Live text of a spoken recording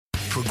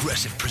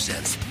Progressive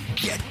presents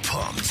Get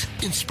Pumped.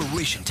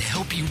 Inspiration to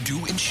help you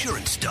do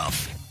insurance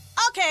stuff.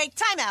 Okay,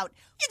 time out.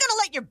 You're gonna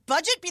let your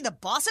budget be the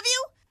boss of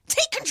you?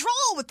 Take control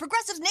with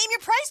Progressive's Name Your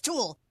Price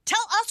tool.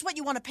 Tell us what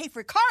you want to pay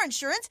for car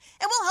insurance,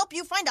 and we'll help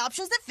you find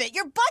options that fit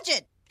your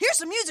budget. Here's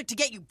some music to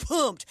get you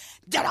pumped.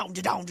 Da-dong,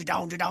 da-dong,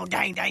 da-dong, da-dong,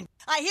 dang, dang.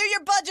 I hear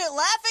your budget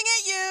laughing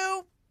at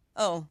you.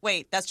 Oh,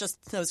 wait, that's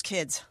just those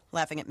kids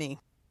laughing at me.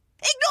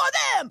 Ignore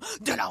them!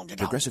 Da-dong,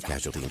 da-dong, Progressive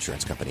Casualty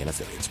Insurance Company and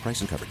affiliates.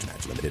 Price and coverage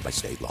match limited by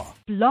state law.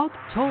 Blog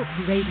Talk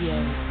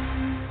Radio.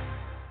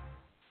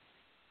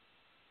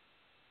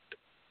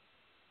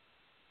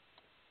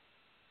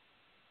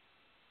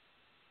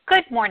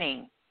 Good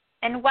morning,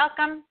 and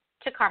welcome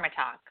to Karma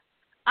Talk.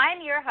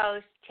 I'm your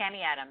host, Tammy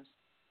Adams.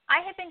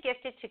 I have been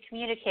gifted to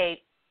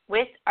communicate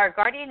with our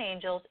guardian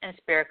angels and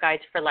spirit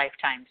guides for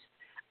lifetimes.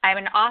 I'm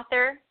an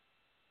author,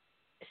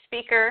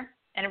 speaker,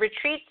 and a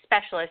retreat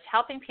specialist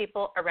helping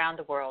people around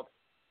the world.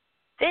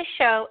 This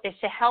show is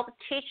to help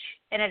teach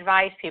and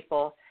advise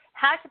people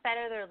how to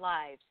better their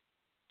lives.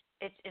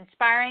 It's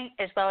inspiring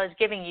as well as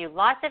giving you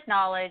lots of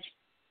knowledge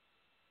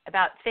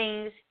about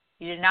things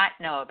you do not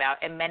know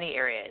about in many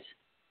areas.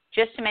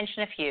 Just to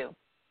mention a few: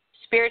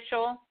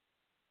 spiritual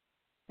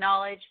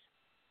knowledge,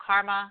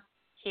 karma,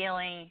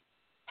 healing,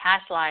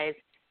 past lives,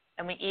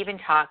 and we even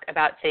talk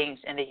about things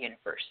in the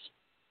universe.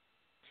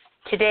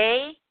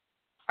 Today,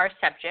 our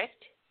subject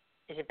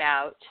is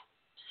about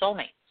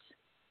soulmates.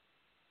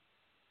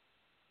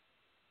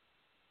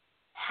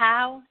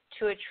 How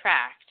to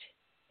attract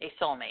a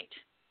soulmate.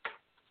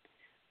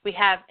 We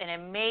have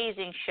an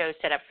amazing show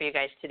set up for you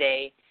guys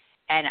today,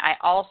 and I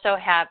also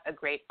have a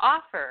great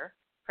offer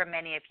for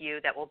many of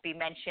you that will be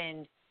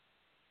mentioned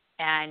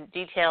and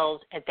details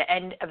at the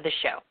end of the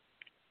show.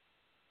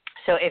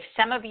 So if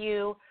some of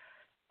you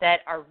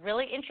that are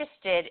really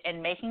interested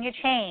in making a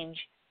change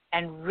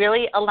and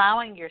really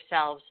allowing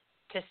yourselves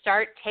to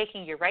start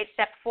taking your right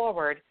step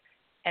forward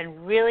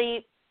and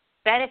really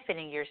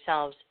benefiting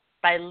yourselves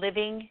by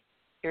living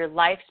your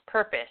life's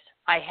purpose,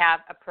 I have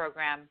a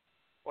program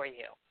for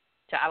you.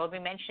 So I will be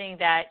mentioning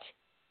that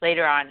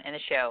later on in the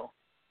show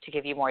to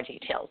give you more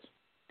details.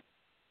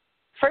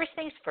 First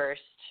things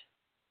first,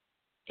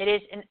 it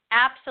is an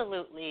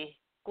absolutely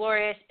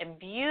glorious and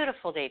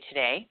beautiful day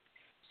today.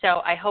 So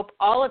I hope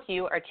all of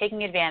you are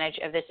taking advantage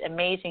of this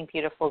amazing,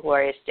 beautiful,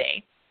 glorious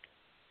day.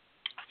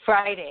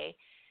 Friday.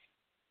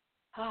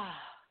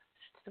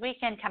 It's the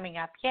weekend coming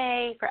up.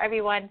 Yay for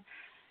everyone.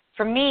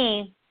 For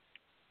me,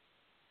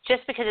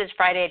 just because it's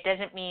Friday, it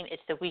doesn't mean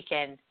it's the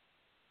weekend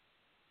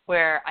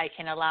where I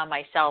can allow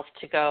myself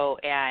to go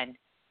and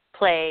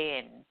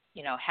play and,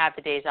 have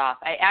the days off.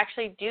 I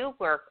actually do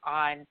work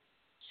on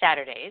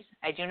Saturdays.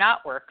 I do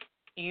not work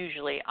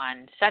usually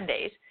on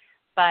Sundays,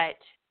 but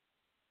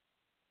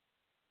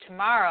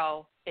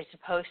tomorrow is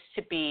supposed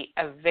to be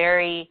a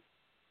very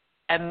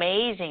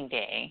amazing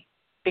day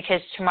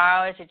because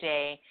tomorrow is a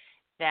day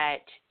that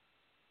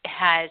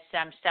has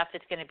some stuff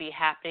that's going to be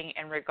happening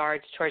in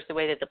regards towards the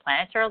way that the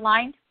planets are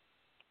aligned.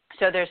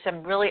 So there's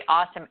some really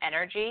awesome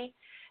energy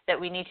that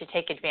we need to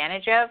take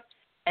advantage of,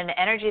 and the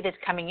energy that's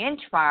coming in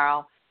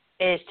tomorrow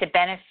is to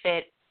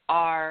benefit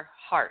our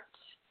hearts.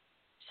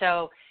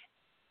 So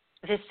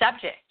this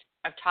subject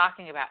of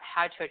talking about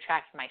how to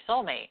attract my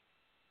soulmate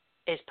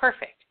is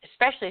perfect,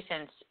 especially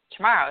since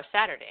tomorrow,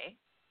 Saturday,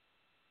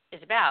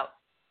 is about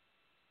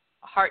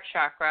heart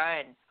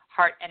chakra and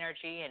heart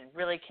energy and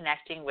really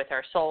connecting with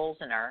our souls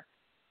and our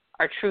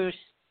true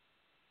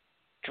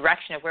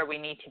direction of where we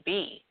need to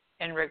be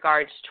in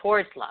regards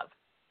towards love.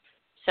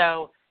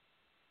 So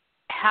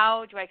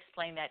how do I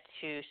explain that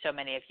to so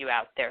many of you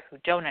out there who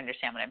don't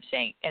understand what I'm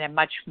saying in a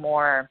much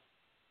more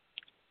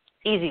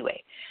easy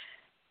way?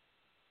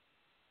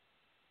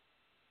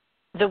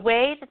 The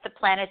way that the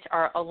planets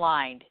are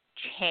aligned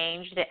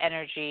change the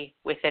energy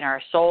within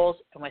our souls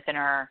and within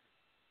our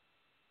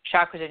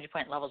chakras, energy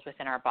point levels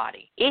within our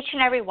body. Each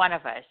and every one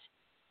of us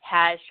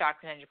has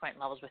chakras, energy point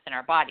levels within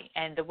our body.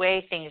 And the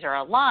way things are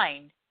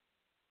aligned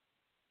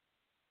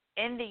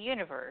in the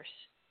universe,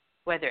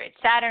 whether it's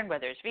Saturn,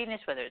 whether it's Venus,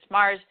 whether it's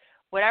Mars,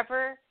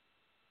 whatever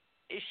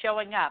is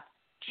showing up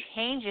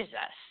changes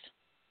us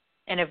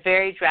in a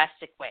very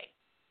drastic way.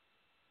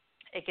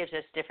 It gives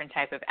us different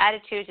type of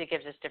attitudes. It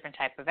gives us different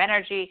type of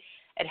energy.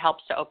 It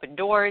helps to open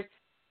doors.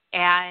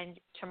 And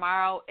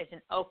tomorrow is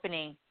an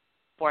opening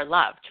for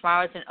love.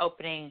 Tomorrow is an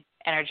opening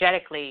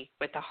energetically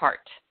with the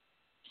heart.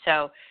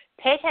 So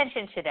pay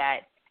attention to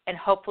that, and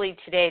hopefully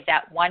today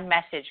that one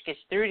message gets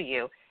through to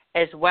you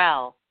as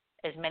well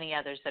as many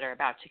others that are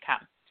about to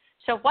come.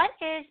 So what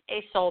is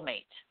a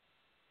soulmate?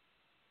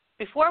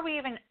 Before we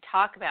even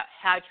talk about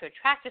how to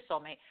attract a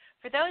soulmate,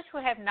 for those who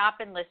have not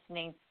been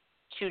listening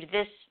to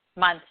this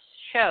month's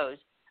shows,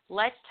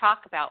 let's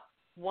talk about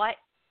what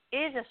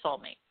is a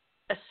soulmate.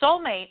 A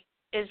soulmate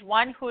is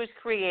one who is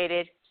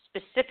created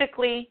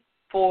specifically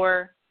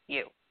for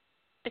you.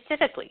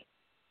 Specifically.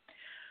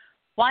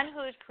 One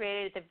who is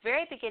created at the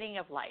very beginning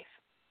of life,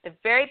 the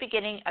very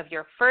beginning of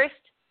your first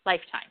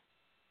lifetime.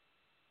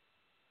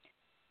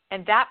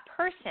 And that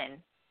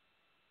person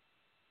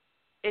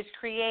is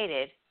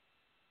created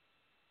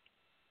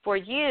for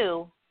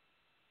you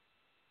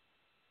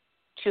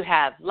to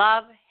have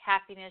love,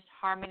 happiness,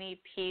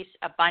 harmony, peace,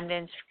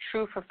 abundance,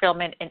 true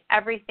fulfillment in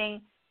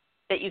everything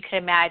that you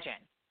can imagine.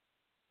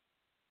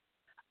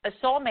 A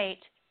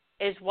soulmate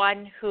is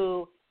one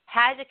who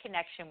has a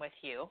connection with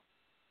you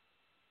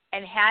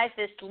and has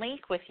this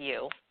link with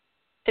you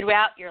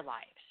throughout your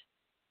lives.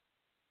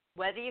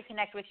 Whether you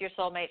connect with your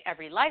soulmate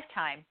every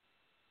lifetime,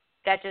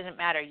 that doesn't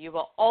matter. You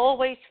will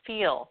always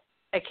feel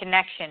a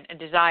connection, a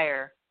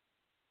desire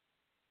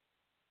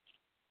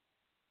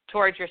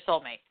towards your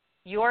soulmate.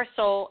 Your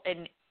soul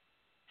and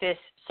this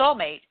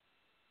soulmate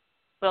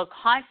will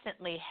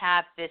constantly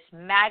have this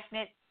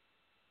magnet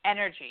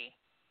energy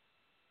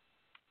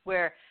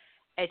where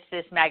it's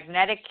this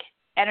magnetic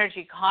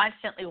energy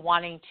constantly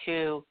wanting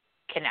to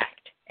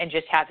connect and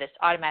just have this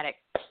automatic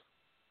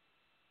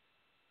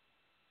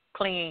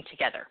clinging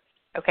together,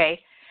 okay?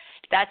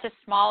 That's a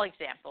small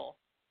example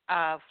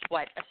of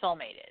what a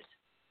soulmate is.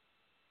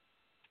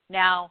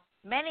 Now,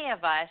 many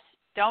of us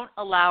don't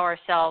allow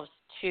ourselves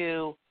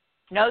to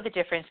know the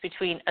difference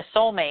between a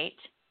soulmate,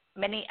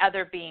 many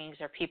other beings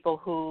or people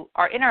who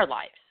are in our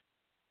lives.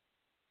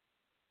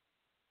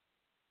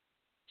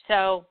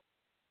 So,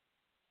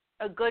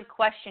 a good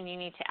question you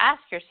need to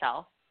ask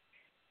yourself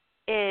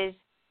is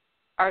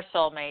our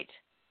soulmate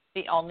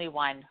the only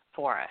one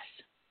for us?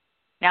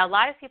 Now, a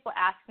lot of people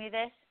ask me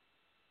this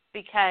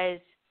because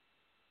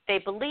they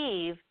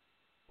believe,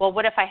 well,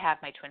 what if I have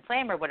my twin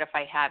flame, or what if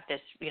I have this,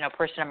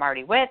 person I'm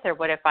already with, or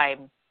what if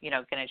I'm,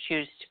 going to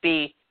choose to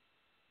be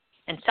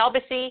in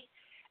celibacy?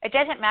 It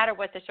doesn't matter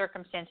what the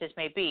circumstances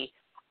may be.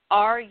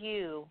 Are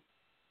you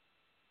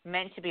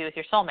meant to be with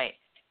your soulmate?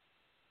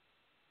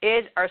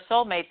 Is our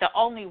soulmate the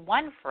only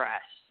one for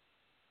us?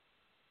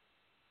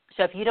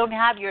 So if you don't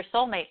have your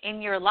soulmate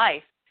in your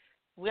life,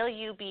 will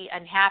you be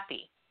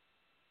unhappy?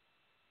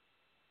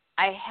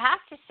 I have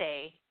to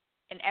say,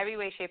 in every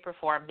way, shape, or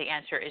form, the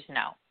answer is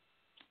no.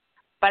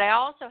 But I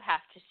also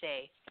have to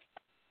say,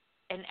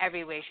 in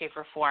every way, shape,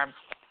 or form,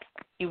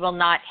 you will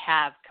not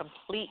have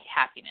complete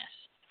happiness.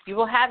 You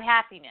will have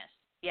happiness,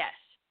 yes,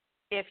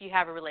 if you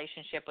have a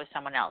relationship with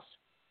someone else.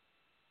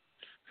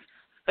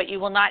 But you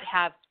will not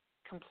have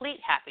complete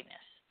happiness,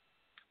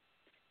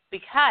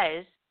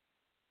 because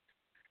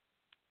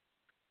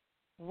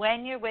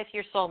when you're with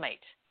your soulmate,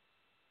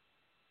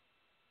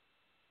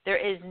 there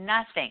is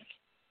nothing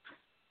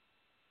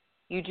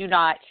you do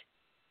not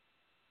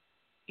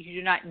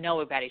know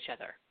about each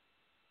other.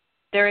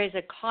 There is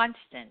a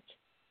constant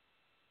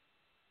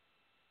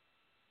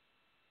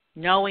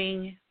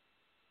knowing,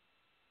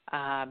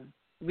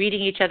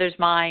 reading each other's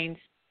minds,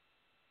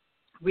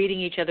 reading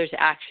each other's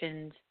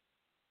actions,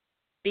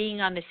 being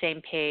on the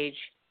same page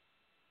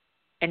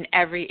in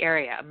every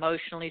area,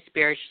 emotionally,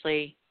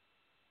 spiritually,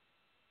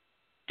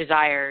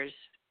 desires,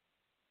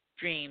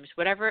 dreams,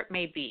 whatever it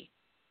may be.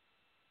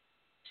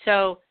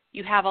 So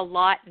you have a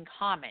lot in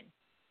common.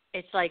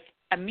 It's like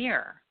a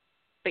mirror,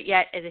 but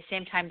yet at the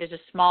same time there's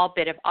a small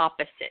bit of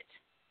opposite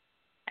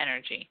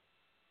energy,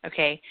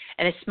 okay?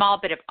 And a small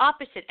bit of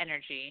opposite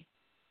energy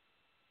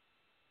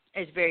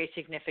is very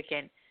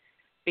significant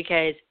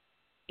because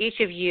each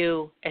of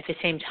you at the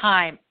same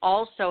time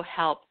also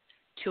help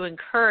to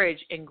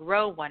encourage and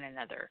grow one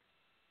another.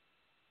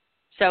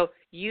 So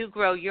you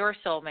grow your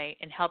soulmate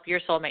and help your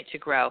soulmate to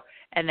grow,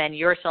 and then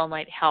your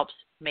soulmate helps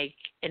make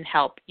and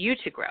help you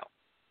to grow.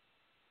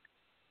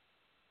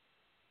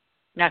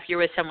 Now, if you're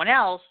with someone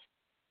else,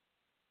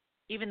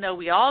 even though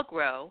we all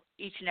grow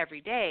each and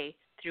every day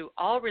through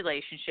all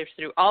relationships,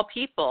 through all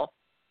people,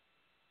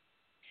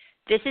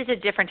 this is a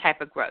different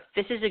type of growth.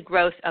 This is a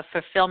growth of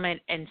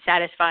fulfillment and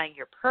satisfying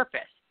your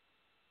purpose,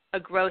 a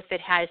growth that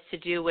has to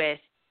do with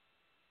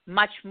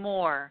much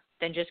more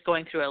than just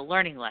going through a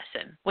learning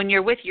lesson. When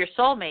you're with your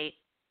soulmate,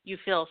 you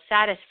feel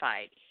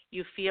satisfied.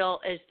 You feel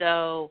as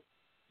though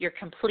you're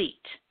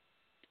complete.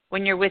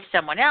 When you're with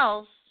someone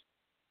else,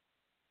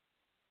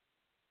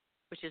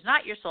 which is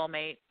not your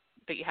soulmate,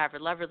 but you have a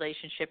love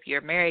relationship, you're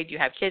married, you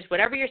have kids,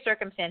 whatever your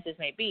circumstances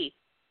may be,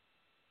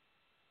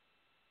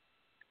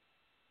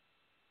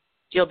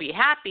 you'll be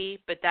happy,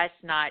 but that's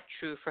not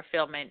true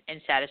fulfillment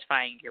and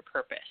satisfying your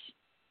purpose.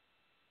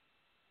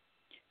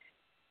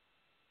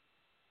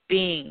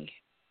 Being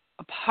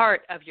a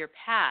part of your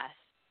path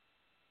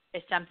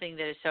is something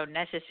that is so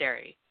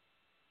necessary.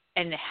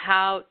 And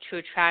how to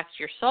attract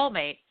your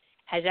soulmate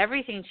has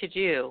everything to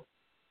do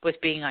with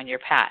being on your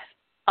path.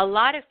 A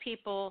lot of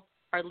people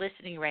are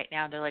listening right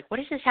now. They're like, what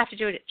does this have to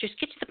do with it? Just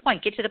get to the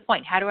point. Get to the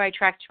point. How do I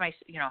attract my,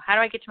 how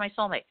do I get to my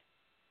soulmate?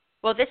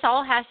 Well, this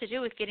all has to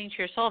do with getting to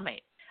your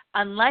soulmate.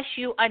 Unless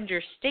you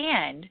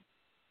understand,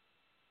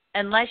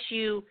 unless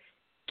you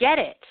get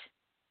it,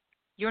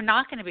 you're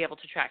not going to be able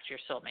to attract your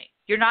soulmate.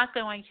 You're not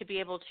going to be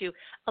able to.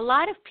 A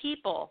lot of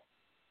people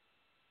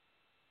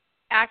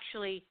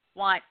actually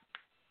want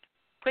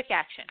quick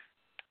action.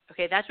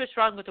 Okay, that's what's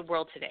wrong with the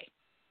world today.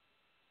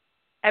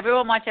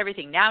 Everyone wants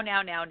everything now.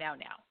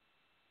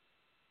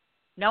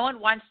 No one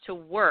wants to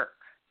work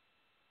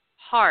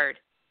hard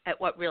at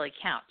what really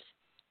counts.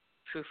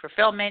 True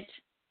fulfillment,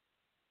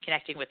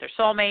 connecting with their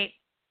soulmate,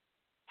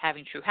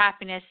 having true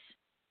happiness.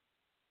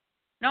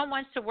 No one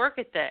wants to work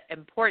at the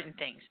important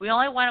things. We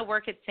only want to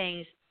work at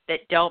things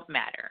that don't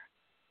matter.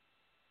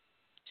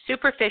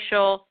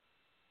 Superficial,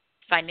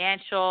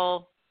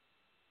 financial,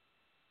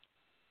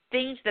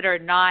 things that are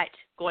not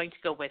going to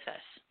go with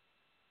us.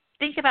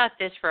 Think about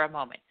this for a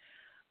moment.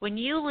 When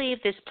you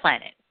leave this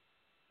planet,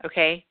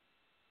 okay,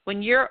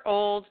 when you're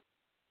old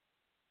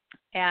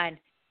and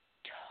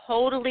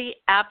totally,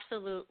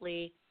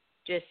 absolutely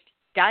just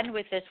done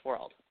with this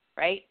world,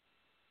 right?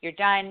 You're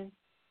done.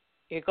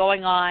 You're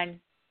going on.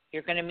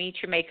 You're going to meet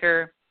your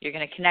maker. You're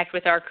going to connect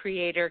with our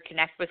Creator,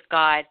 connect with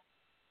God.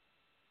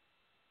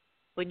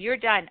 When you're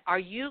done, are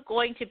you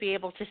going to be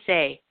able to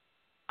say,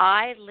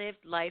 I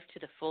lived life to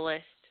the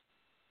fullest,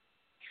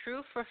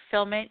 true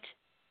fulfillment,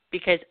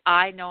 because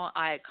I know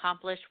I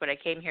accomplished what I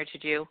came here to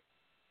do?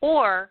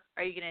 Or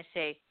are you going to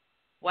say,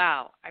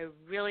 wow, I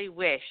really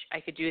wish I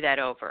could do that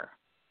over.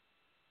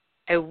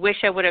 I wish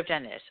I would have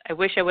done this. I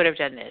wish I would have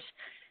done this.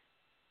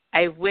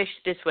 I wish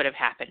this would have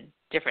happened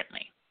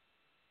differently.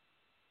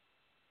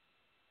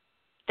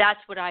 That's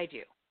what I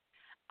do.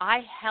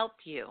 I help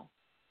you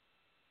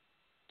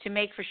to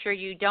make for sure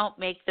you don't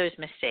make those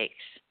mistakes,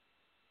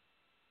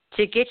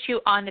 to get you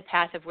on the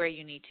path of where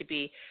you need to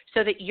be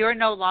so that you're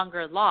no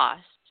longer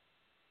lost,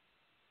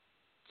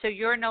 so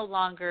you're no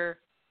longer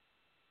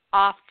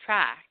off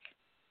track,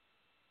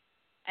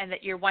 and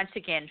that you're once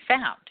again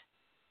found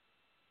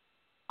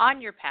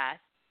on your path,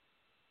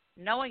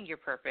 knowing your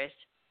purpose,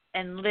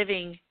 and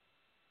living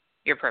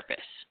your purpose.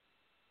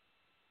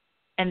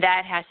 And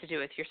that has to do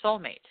with your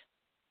soulmate.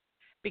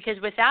 Because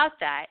without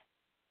that,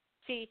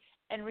 see,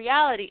 in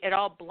reality, it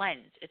all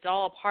blends. It's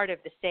all a part of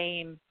the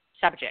same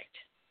subject.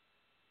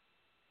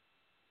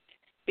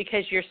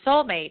 Because your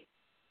soulmate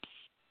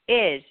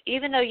is,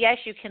 even though, yes,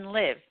 you can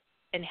live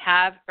and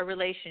have a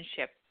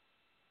relationship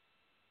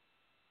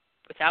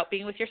without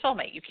being with your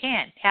soulmate, you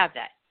can have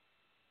that.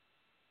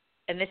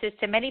 And this is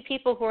to many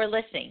people who are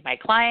listening, my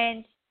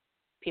clients,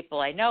 people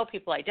I know,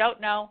 people I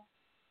don't know.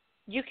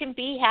 You can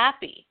be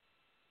happy.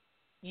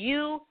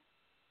 You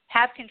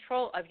have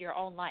control of your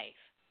own life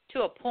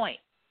to a point.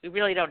 We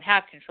really don't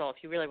have control if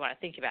you really want to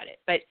think about it.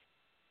 But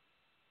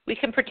we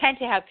can pretend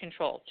to have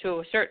control to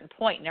a certain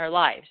point in our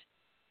lives.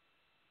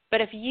 But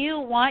if you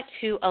want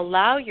to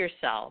allow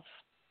yourself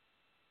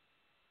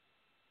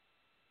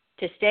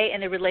to stay in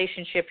the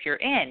relationship you're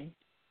in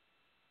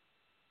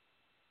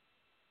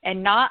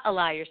and not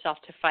allow yourself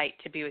to fight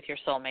to be with your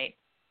soulmate,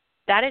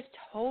 that is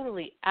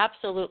totally,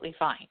 absolutely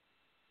fine.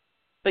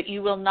 But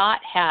you will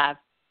not have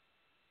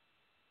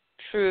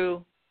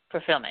true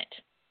fulfillment.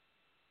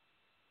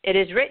 It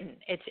is written.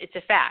 It's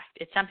a fact.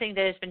 It's something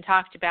that has been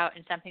talked about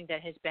and something that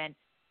has been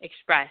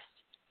expressed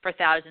for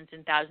thousands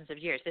and thousands of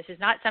years. This is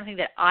not something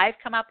that I've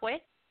come up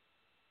with.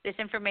 This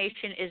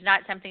information is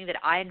not something that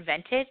I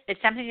invented.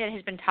 It's something that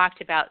has been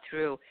talked about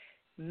through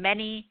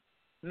many,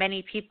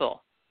 many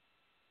people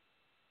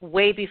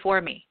way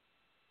before me.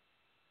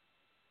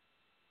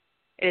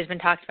 It has been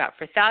talked about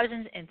for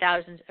thousands and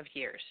thousands of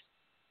years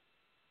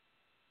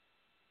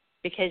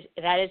because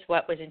that is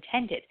what was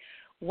intended.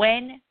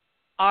 When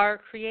our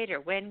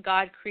Creator, when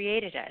God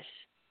created us,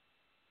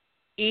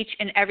 each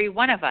and every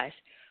one of us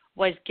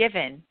was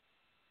given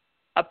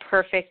a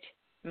perfect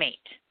mate.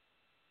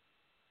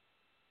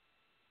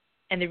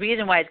 And the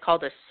reason why it's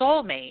called a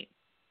soulmate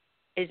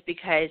is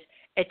because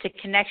it's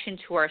a connection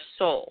to our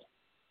soul.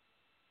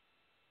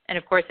 And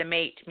of course, a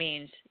mate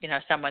means,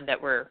 someone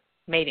that we're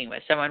mating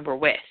with, someone we're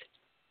with.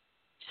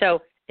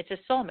 So it's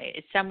a soulmate.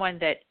 It's someone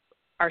that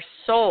our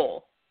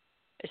soul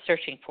is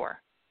searching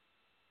for.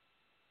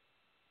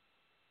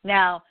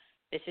 Now,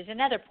 this is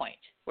another point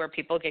where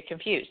people get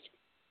confused.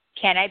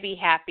 Can I be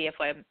happy if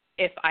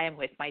I am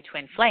with my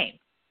twin flame?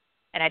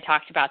 And I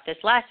talked about this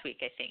last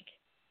week, I think.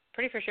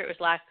 Pretty for sure it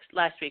was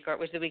last week or it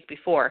was the week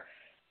before.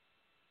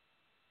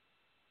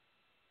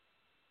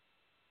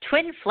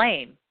 Twin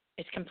flame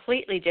is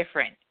completely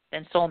different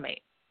than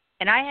soulmate.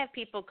 And I have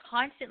people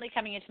constantly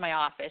coming into my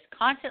office,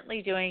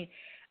 constantly doing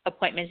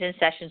appointments and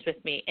sessions with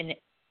me and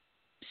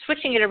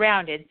switching it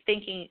around and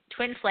thinking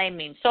twin flame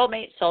means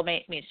soulmate,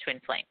 soulmate means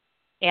twin flame.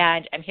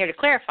 And I'm here to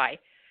clarify,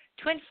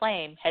 twin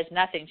flame has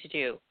nothing to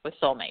do with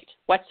soulmate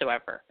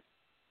whatsoever.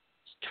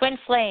 Twin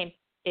flame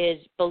is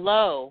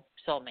below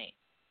soulmate.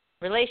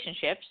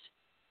 Relationships,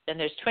 then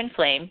there's twin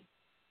flame,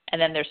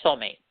 and then there's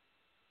soulmate.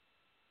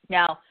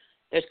 Now,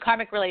 there's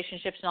karmic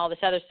relationships and all this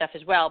other stuff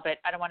as well, but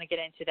I don't want to get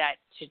into that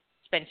to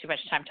spend too much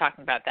time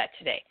talking about that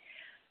today.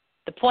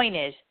 The point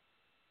is,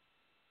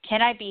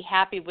 can I be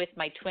happy with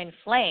my twin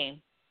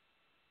flame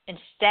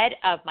instead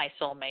of my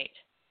soulmate?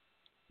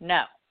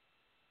 No.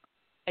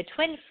 A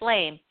twin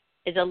flame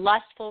is a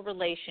lustful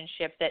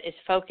relationship that is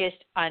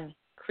focused on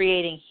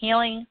creating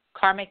healing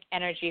karmic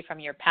energy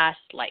from your past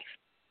life.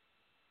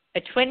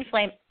 A twin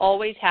flame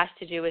always has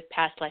to do with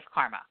past life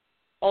karma.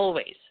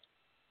 Always.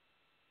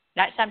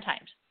 Not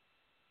sometimes.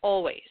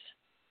 Always.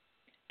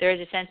 There is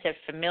a sense of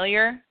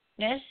familiarness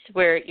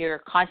where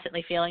you're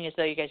constantly feeling as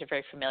though you guys are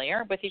very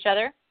familiar with each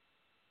other.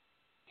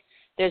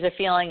 There's a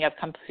feeling of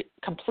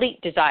complete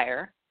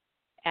desire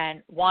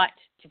and want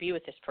to be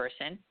with this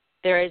person.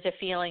 There is a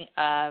feeling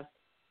of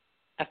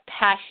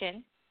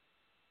passion,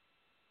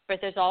 but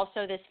there's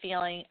also this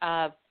feeling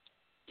of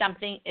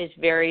something is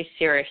very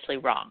seriously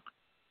wrong.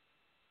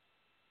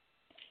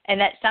 And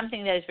that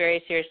something that is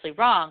very seriously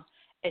wrong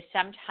is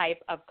some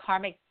type of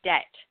karmic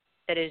debt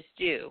that is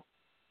due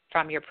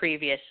from your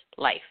previous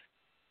life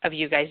of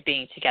you guys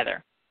being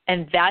together.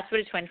 And that's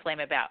what a twin flame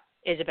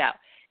is about.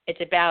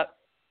 It's about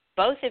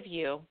both of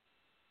you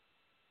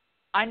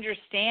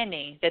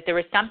understanding that there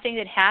was something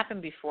that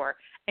happened before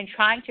and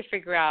trying to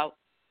figure out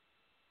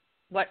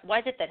what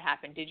was it that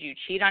happened. Did you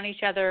cheat on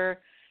each other?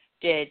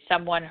 Did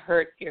someone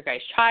hurt your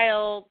guys'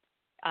 child?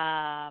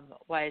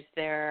 Was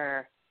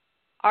there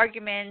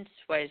arguments?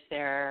 Was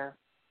there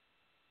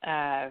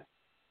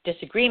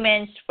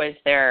disagreements? Was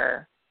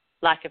there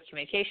lack of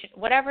communication?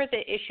 Whatever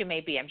the issue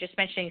may be, I'm just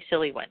mentioning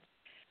silly ones.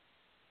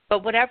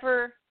 But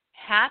whatever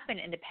happened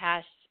in the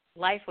past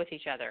life with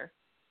each other,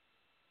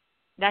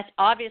 that's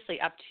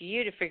obviously up to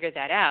you to figure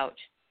that out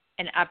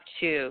and up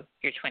to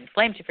your twin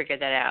flame to figure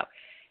that out.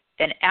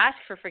 Then ask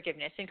for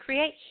forgiveness and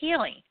create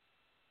healing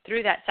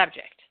through that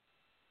subject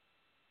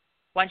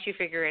once you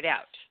figure it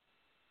out.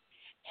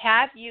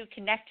 Have you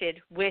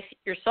connected with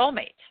your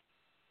soulmate?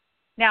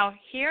 Now,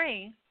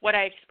 hearing what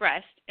I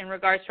expressed in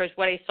regards to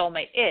what a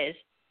soulmate is,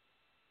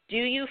 do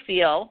you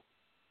feel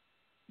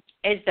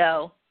as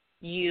though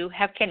you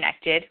have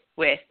connected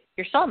with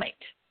your soulmate?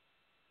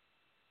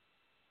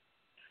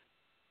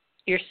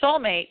 Your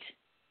soulmate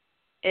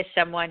is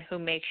someone who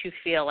makes you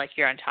feel like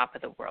you're on top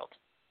of the world.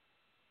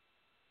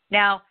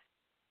 Now,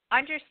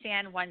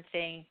 understand one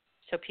thing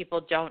so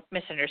people don't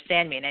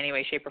misunderstand me in any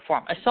way, shape, or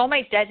form. A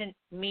soulmate doesn't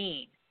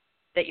mean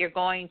that you're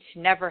going to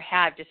never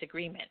have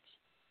disagreements.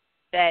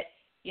 That,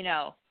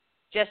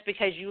 just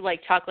because you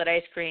like chocolate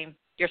ice cream,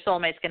 your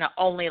soulmate's going to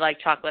only like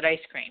chocolate ice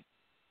cream.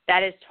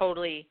 That is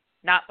totally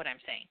not what I'm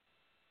saying.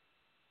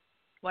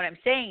 What I'm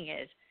saying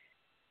is,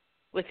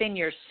 within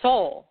your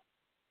soul,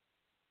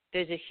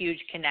 there's a huge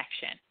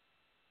connection.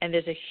 And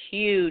there's a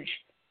huge,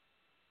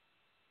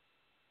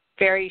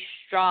 very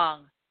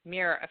strong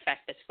mirror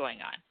effect that's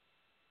going on,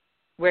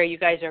 where you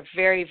guys are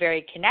very,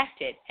 very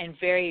connected and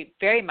very,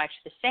 very much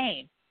the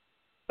same,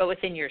 but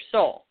within your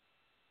soul.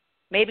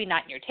 Maybe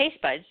not in your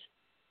taste buds,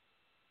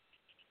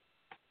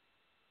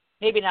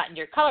 maybe not in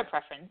your color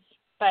preference,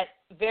 but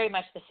very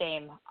much the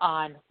same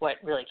on what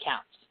really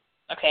counts,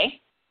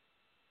 okay?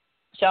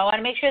 So I want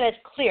to make sure that's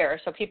clear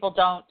so people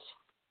don't,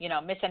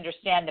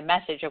 misunderstand the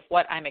message of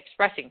what I'm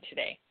expressing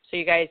today. So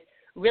you guys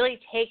really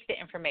take the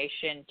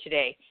information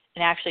today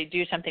and actually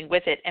do something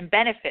with it and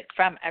benefit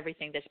from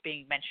everything that's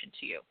being mentioned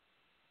to you.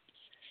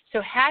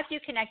 So have you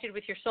connected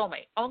with your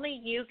soulmate? Only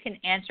you can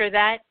answer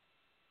that,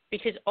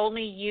 because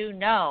only you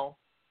know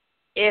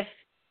if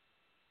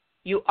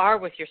you are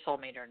with your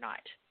soulmate or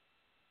not.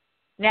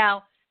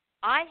 Now,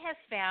 I have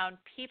found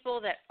people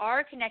that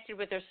are connected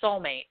with their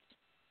soulmates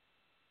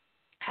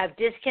have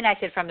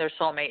disconnected from their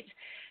soulmates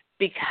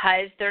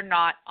because they're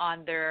not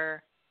on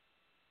their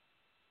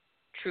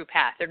true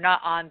path. They're not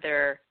on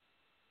their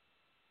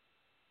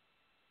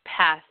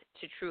path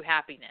to true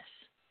happiness.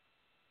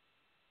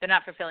 They're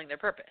not fulfilling their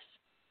purpose,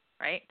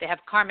 right? They have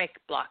karmic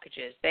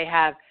blockages. They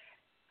have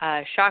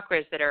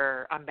chakras that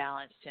are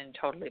unbalanced and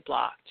totally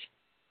blocked.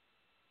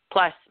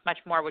 Plus, much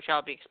more, which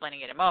I'll be explaining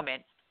in a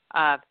moment,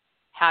 of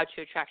how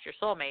to attract your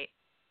soulmate.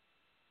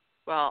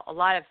 Well, a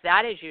lot of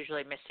that is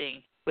usually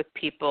missing with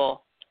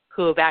people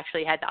who have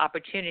actually had the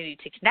opportunity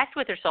to connect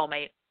with their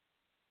soulmate,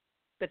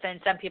 but then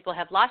some people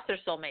have lost their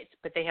soulmates,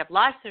 but they have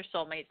lost their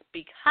soulmates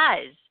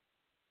because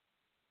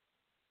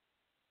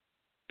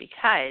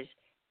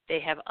they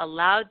have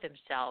allowed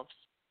themselves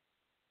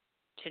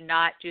to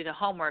not do the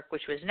homework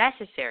which was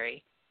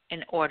necessary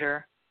in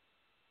order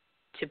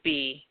to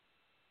be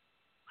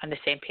on the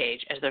same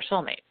page as their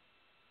soulmate.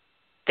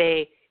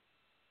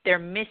 They're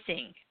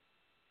missing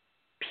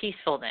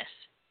peacefulness.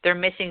 They're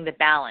missing the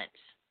balance.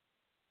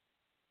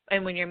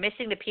 And when you're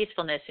missing the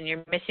peacefulness and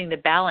you're missing the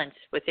balance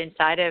within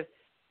inside of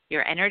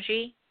your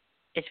energy,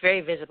 it's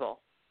very visible.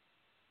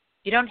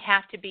 You don't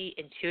have to be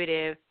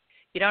intuitive.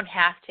 You don't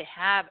have to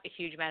have a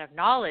huge amount of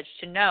knowledge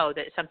to know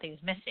that something's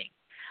missing.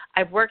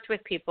 I've worked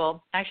with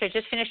people. Actually, I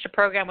just finished a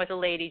program with a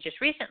lady just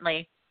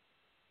recently,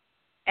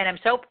 and I'm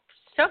so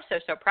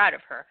proud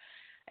of her.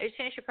 I just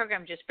finished a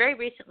program just very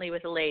recently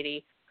with a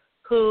lady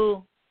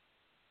who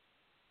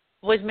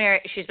was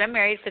married. She's been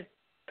married for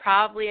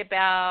probably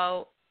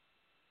about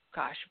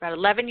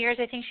 11 years,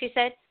 I think she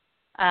said.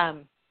 I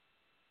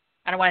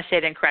don't want to say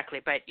it incorrectly,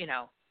 but,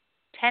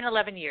 10,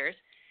 11 years.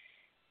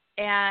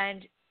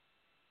 And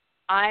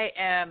I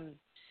am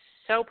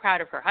so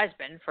proud of her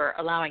husband for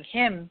allowing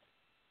him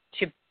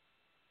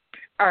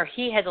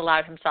he has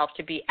allowed himself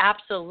to be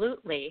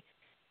absolutely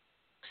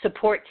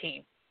support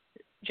team.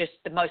 Just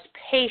the most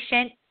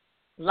patient,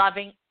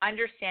 loving,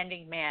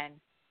 understanding man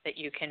that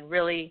you can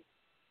really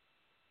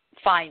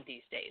find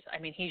these days. I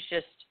mean, he's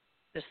just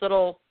this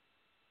little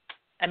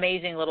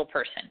amazing little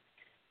person.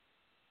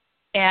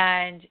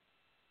 And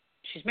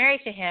she's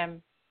married to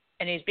him,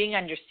 and he's being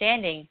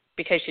understanding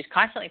because she's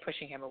constantly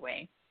pushing him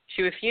away.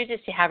 She refuses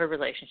to have a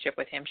relationship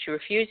with him. She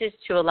refuses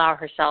to allow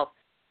herself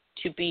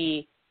to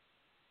be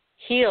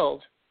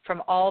healed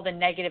from all the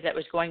negative that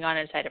was going on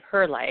inside of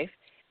her life.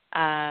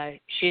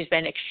 She's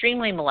been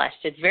extremely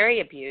molested, very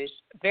abused,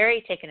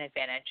 very taken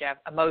advantage of,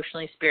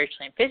 emotionally,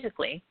 spiritually, and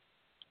physically.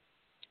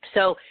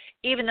 So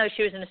even though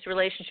she was in this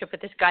relationship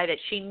with this guy that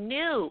she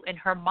knew in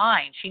her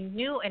mind, she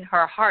knew in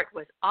her heart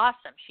was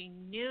awesome, she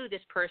knew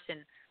this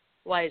person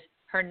was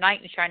her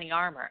knight in shining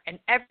armor in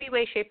every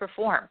way, shape, or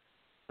form,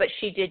 but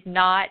she did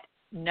not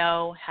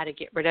know how to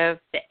get rid of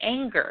the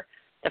anger,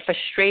 the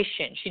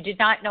frustration. She did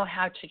not know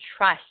how to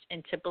trust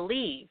and to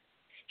believe.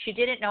 She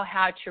didn't know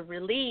how to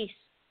release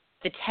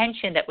the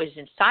tension that was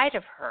inside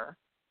of her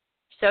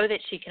so that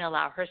she can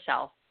allow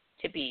herself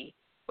to be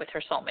with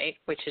her soulmate,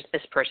 which is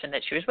this person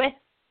that she was with.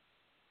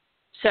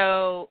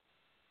 So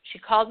she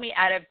called me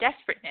out of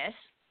desperateness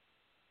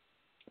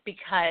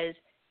because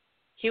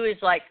he was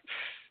like,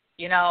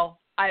 you know,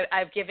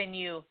 I've given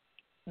you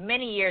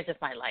many years of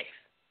my life.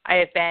 I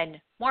have been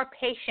more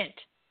patient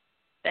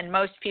than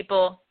most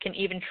people can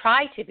even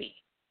try to be.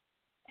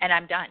 And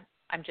I'm done.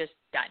 I'm just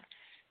done.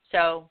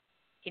 So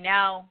he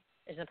now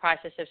is in the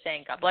process of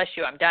saying, God bless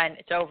you, I'm done.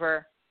 It's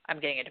over. I'm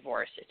getting a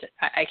divorce.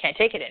 I can't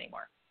take it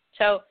anymore.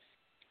 So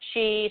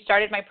she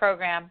started my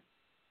program,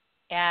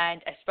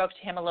 and I spoke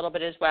to him a little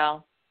bit as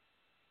well.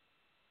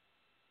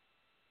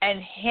 And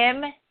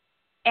him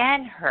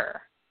and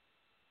her,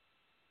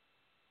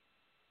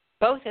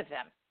 both of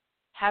them,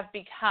 have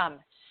become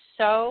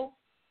so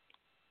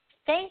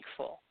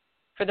thankful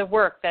for the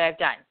work that I've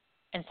done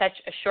in such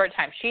a short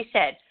time. She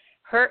said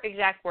her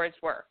exact words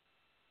were,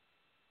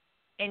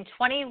 in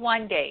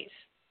 21 days,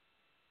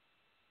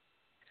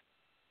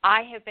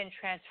 I have been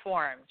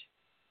transformed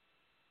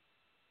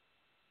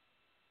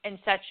in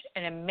such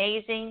an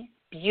amazing,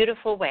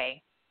 beautiful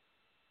way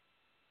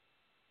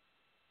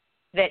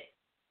that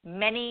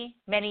many,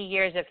 many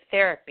years of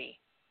therapy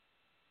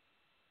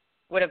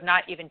would have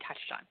not even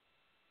touched on.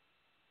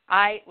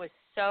 I was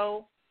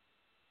so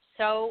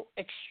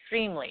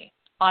extremely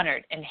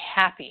honored and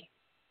happy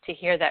to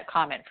hear that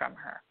comment from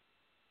her,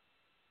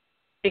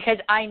 because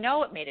I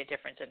know it made a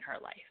difference in her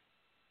life.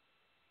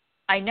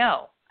 I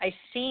know. I've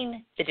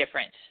seen the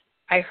difference.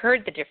 I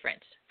heard the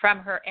difference from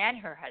her and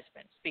her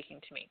husband speaking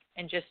to me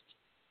and just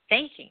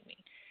thanking me.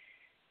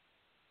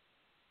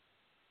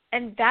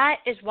 And that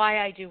is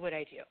why I do what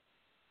I do,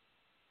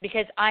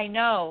 because I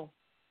know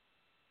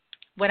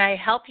when I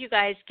help you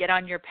guys get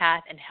on your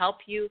path and help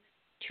you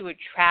to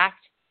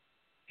attract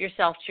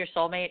yourself to your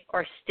soulmate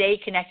or stay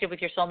connected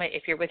with your soulmate,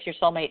 if you're with your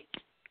soulmate,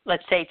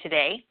 let's say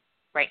today,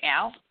 right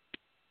now,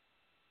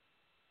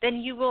 then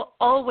you will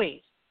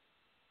always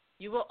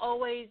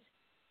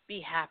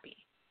be happy.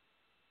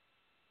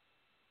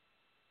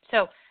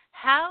 So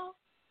how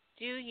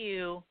do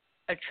you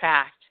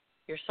attract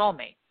your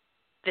soulmate?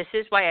 This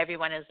is why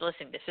everyone is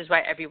listening. This is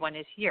why everyone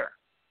is here.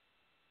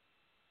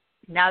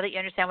 Now that you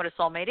understand what a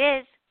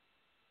soulmate is,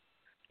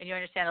 and you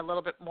understand a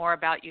little bit more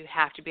about you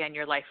have to be on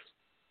your life's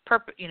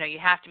purpose, you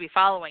have to be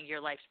following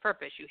your life's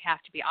purpose. You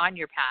have to be on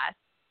your path.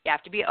 You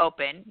have to be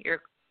open.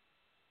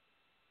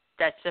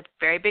 That's a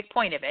very big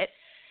point of it.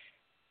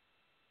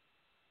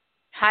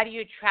 How do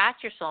you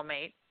attract your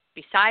soulmate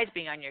besides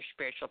being on your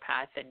spiritual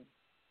path and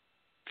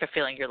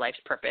fulfilling your life's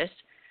purpose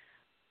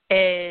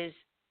is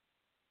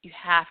you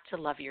have to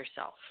love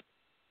yourself.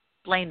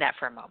 Explain that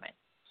for a moment.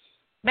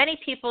 Many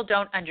people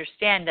don't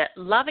understand that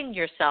loving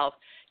yourself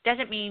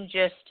doesn't mean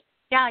just,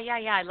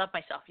 I love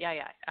myself.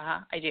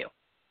 I do.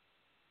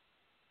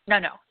 No,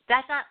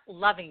 that's not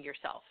loving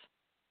yourself.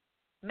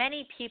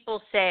 Many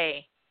people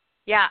say,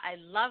 I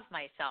love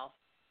myself,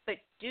 but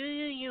do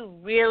you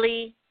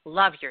really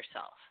love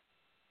yourself?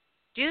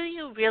 Do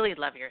you really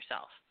love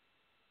yourself?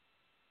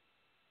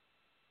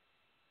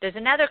 There's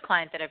another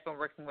client that I've been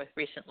working with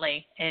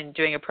recently and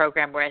doing a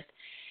program with,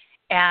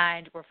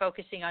 and we're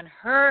focusing on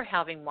her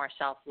having more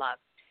self-love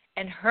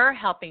and her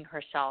helping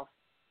herself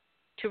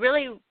to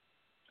really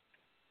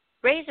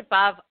raise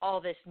above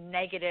all this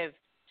negative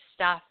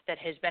stuff that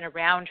has been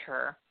around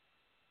her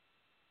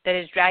that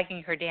is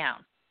dragging her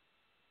down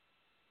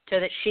so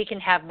that she can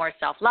have more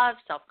self-love,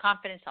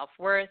 self-confidence,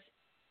 self-worth.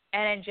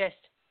 And in just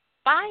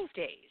 5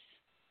 days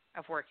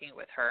of working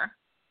with her,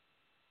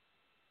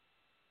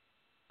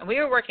 and we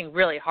were working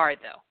really hard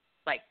though,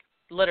 like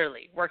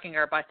literally working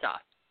our butts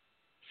off.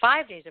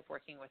 5 days of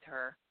working with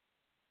her,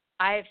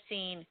 I have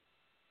seen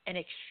an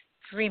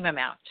extreme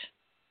amount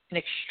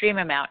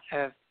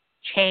of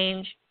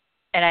change,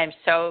 and I'm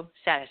so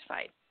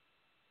satisfied.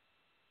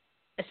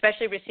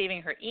 Especially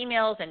receiving her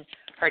emails and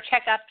her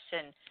checkups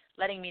and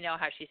letting me know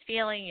how she's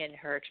feeling and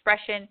her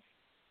expression.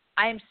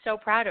 I am so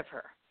proud of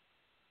her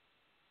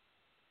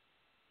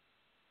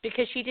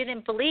because she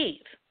didn't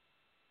believe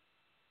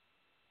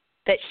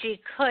that she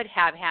could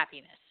have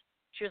happiness.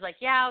 She was like,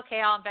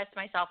 okay, I'll invest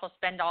in myself. I'll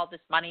spend all this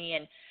money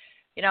and,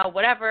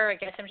 whatever. I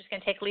guess I'm just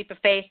going to take a leap of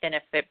faith. And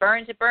if it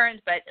burns, it burns.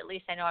 But at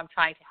least I know I'm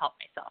trying to help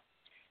myself.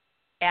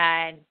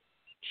 And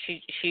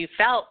she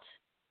felt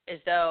as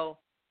though,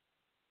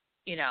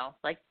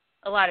 like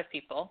a lot of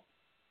people,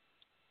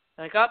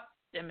 like,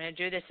 I'm going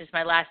to do this. This is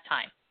my last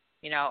time,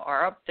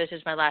 or oh, this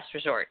is my last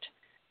resort.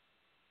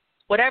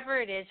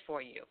 Whatever it is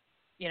for you,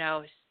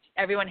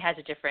 everyone has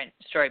a different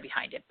story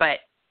behind it. But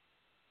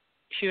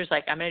she was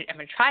like, I'm going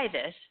to try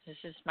this. This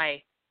is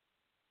my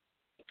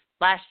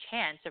last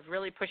chance of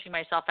really pushing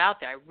myself out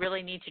there. I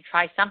really need to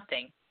try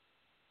something.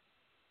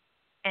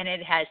 And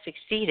it has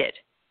succeeded.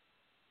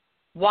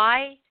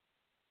 Why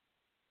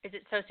is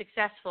it so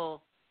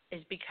successful?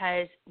 Is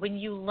because when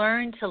you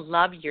learn to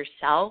love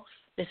yourself,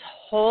 this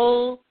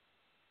whole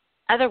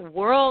other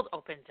world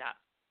opens up.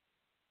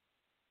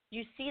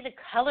 You see the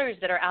colors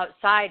that are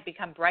outside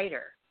become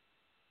brighter.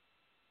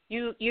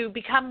 You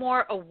become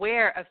more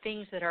aware of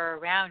things that are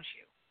around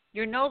you.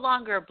 You're no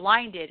longer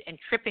blinded and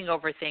tripping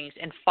over things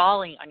and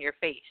falling on your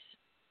face.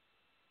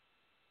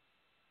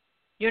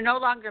 You're no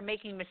longer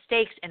making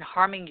mistakes and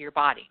harming your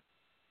body.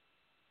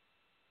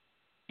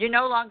 You're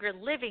no longer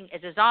living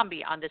as a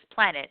zombie on this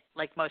planet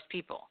like most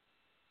people.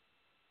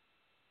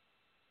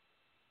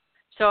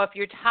 So if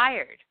you're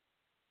tired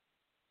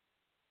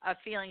of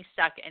feeling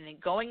stuck and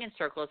going in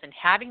circles and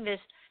having this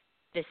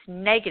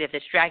negative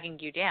that's dragging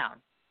you down,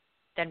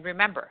 then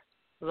remember,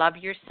 love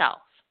yourself.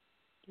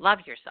 Love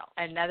yourself.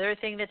 Another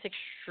thing that's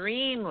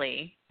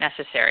extremely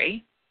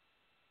necessary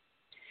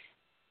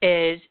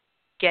is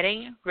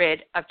getting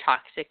rid of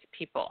toxic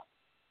people.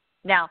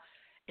 Now,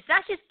 it's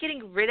not just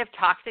getting rid of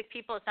toxic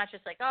people. It's not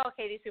just like, oh,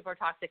 okay, these people are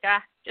toxic.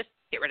 Just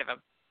get rid of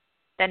them.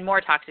 Then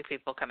more toxic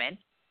people come in.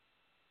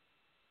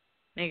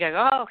 And you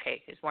go, oh,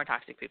 okay, there's more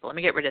toxic people. Let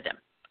me get rid of them.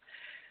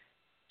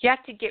 You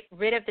have to get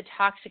rid of the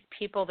toxic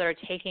people that are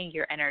taking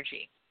your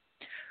energy.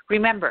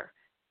 Remember,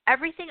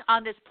 everything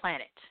on this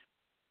planet,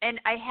 and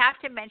I have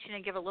to mention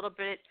and give a little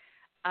bit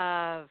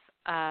of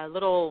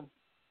little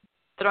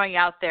throwing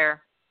out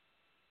there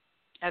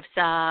of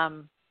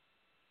some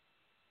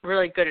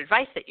really good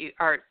advice that you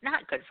are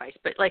not good advice,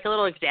 but like a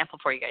little example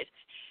for you guys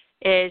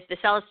is the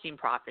Celestine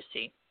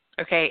prophecy.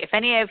 Okay, if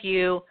any of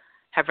you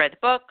have read the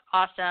book,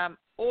 awesome.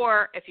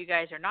 Or if you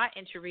guys are not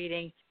into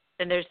reading,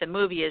 then there's the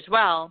movie as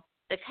well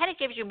that kind of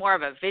gives you more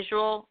of a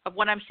visual of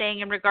what I'm saying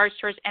in regards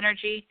towards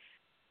energy.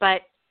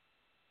 But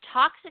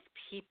toxic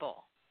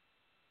people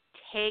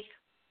take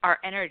our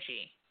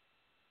energy.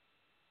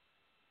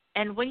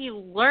 And when you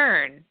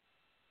learn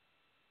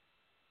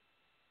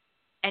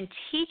and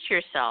teach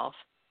yourself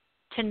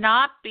to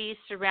not be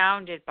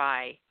surrounded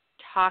by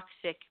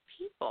toxic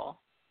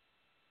people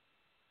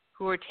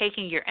who are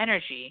taking your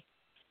energy,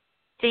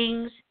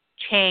 things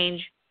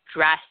change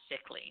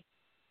drastically.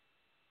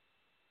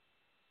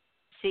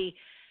 See,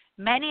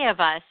 many of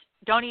us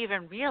don't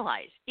even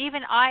realize,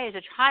 even I as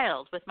a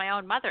child with my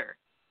own mother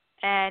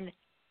and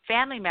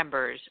family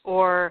members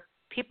or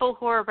people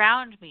who are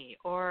around me,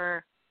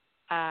 or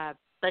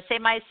let's say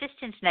my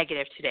assistant's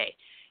negative today.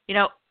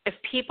 If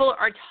people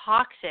are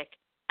toxic,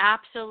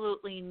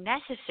 absolutely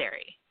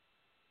necessary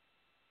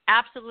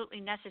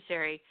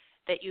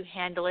that you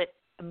handle it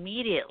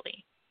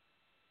immediately,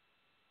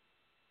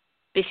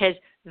 because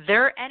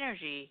their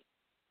energy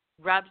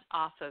rubs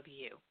off of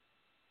you.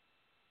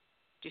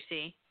 Do you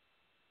see?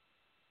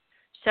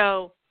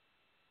 So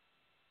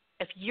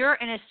if you're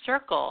in a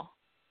circle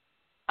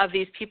of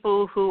these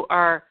people who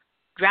are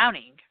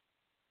drowning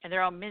in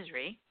their own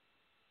misery,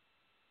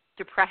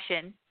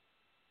 depression,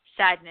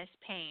 sadness,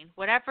 pain,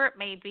 whatever it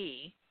may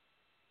be,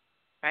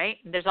 right?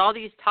 And there's all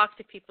these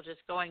toxic people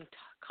just going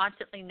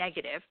constantly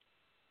negative,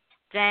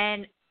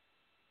 then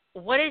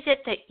what is it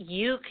that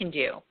you can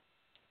do?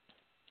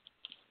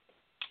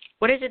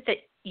 What is it that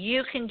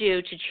you can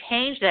do to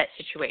change that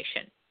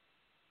situation?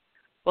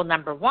 Well,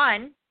 number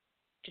one,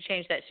 to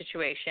change that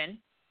situation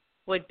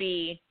would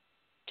be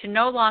to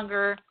no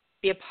longer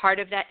be a part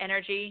of that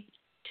energy,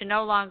 to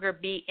no longer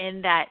be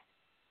in that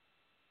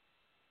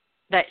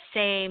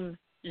same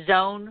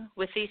zone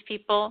with these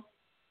people,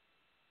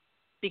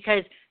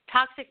 because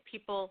toxic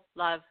people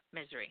love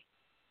misery.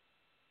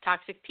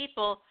 Toxic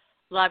people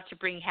love to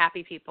bring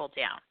happy people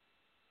down.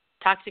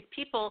 Toxic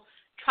people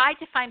try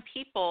to find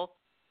people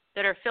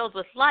that are filled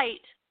with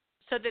light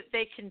so that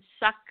they can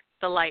suck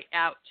the light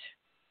out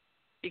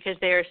because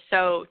they are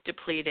so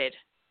depleted.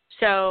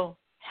 So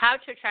how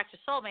to attract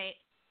a soulmate?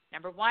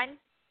 Number one,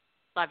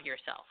 love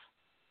yourself.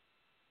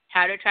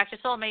 How to attract a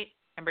soulmate?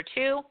 Number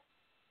two,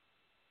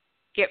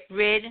 get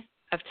rid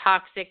of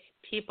toxic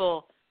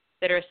people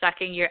that are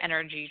sucking your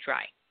energy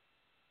dry.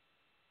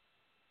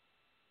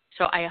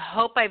 So I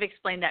hope I've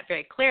explained that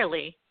very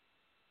clearly,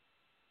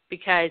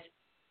 because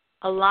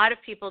a lot of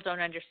people don't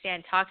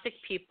understand toxic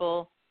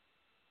people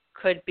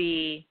could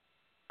be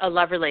a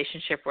love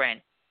relationship we're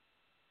in,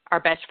 our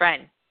best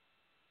friend.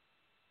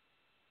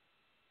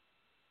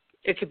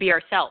 It could be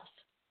ourselves,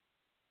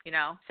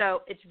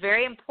 So it's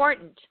very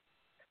important,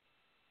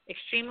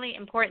 extremely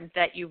important,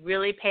 that you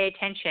really pay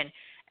attention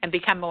and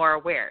become more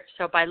aware.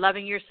 So by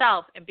loving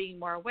yourself and being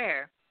more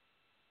aware,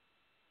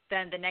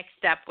 then the next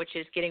step, which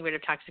is getting rid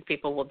of toxic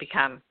people, will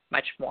become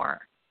much more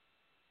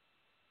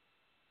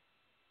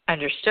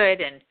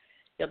understood, and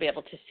you'll be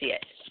able to see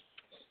it.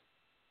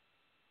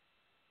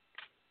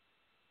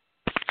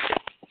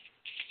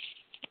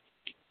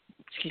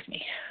 Excuse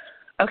me.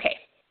 Okay.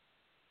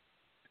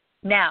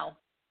 Now,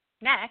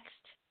 next,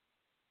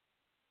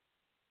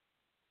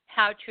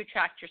 how to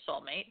attract your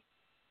soulmate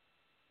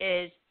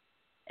is,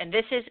 and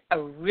this is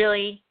a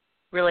really,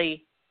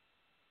 really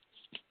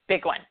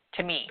big one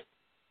to me,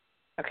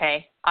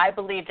 okay? I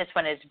believe this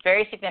one is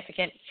very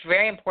significant,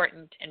 very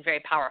important, and very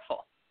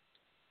powerful.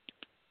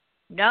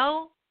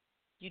 Know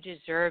you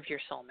deserve your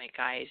soulmate,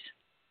 guys.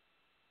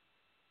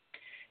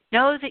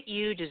 Know that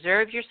you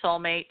deserve your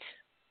soulmate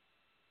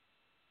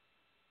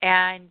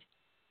and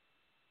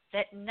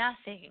that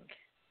nothing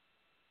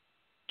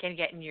can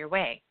get in your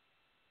way.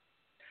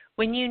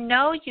 When you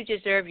know you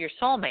deserve your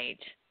soulmate,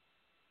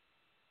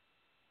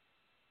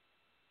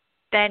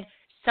 then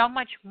so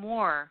much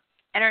more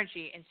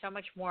energy and so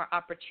much more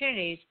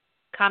opportunities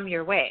come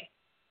your way.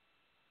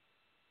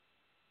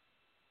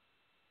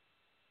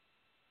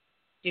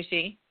 Do you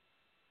see?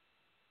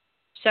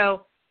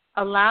 So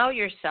allow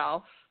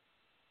yourself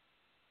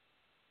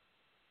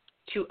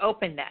to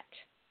open that.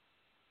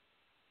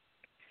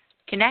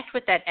 Connect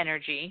with that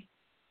energy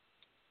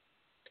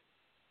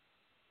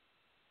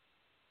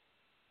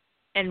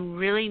and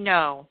really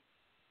know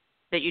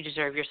that you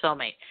deserve your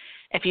soulmate.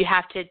 If you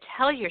have to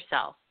tell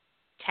yourself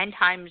 10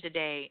 times a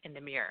day in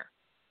the mirror,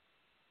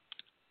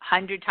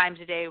 100 times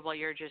a day while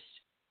you're just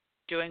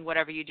doing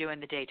whatever you do in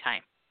the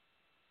daytime,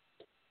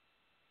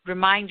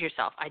 remind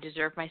yourself, I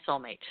deserve my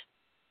soulmate.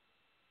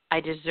 I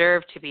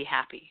deserve to be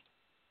happy.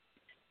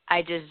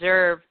 I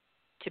deserve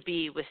to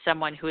be with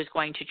someone who is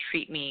going to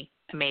treat me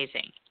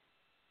amazing.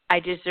 I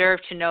deserve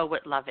to know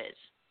what love is.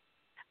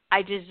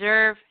 I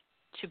deserve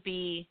to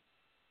be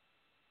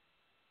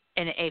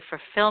in a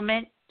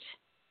fulfillment,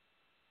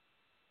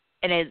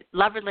 in a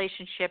love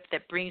relationship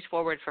that brings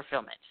forward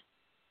fulfillment.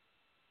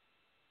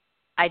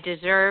 I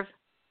deserve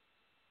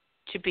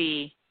to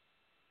be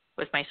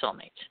with my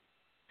soulmate.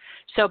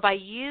 So by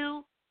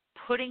you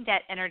putting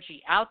that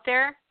energy out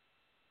there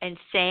and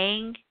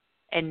saying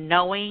and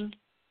knowing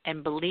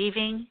and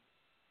believing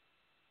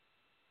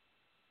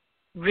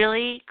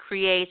really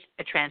creates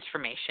a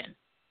transformation.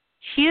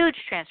 Huge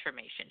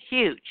transformation,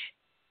 huge.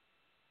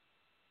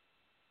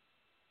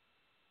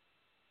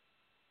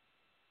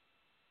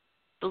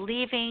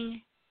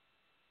 Believing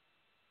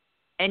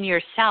in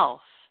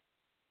yourself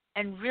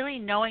and really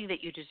knowing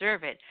that you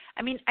deserve it.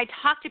 I mean, I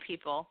talk to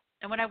people,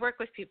 and when I work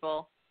with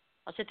people,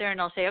 I'll sit there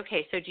and I'll say,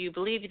 okay, so do you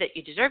believe that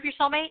you deserve your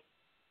soulmate?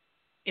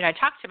 You know, I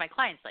talk to my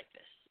clients like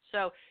this.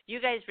 So you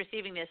guys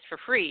receiving this for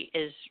free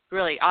is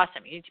really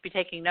awesome. You need to be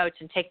taking notes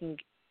and taking,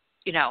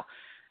 you know,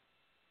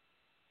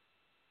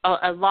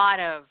 a lot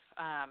of,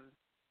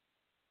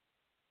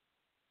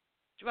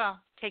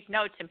 take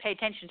notes and pay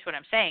attention to what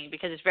I'm saying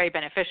because it's very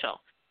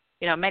beneficial.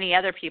 You know, many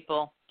other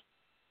people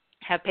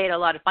have paid a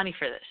lot of money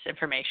for this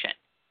information.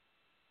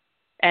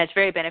 And it's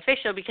very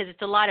beneficial because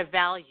it's a lot of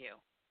value.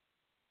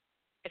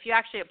 If you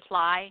actually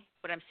apply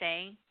what I'm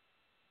saying,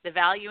 the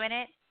value in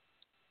it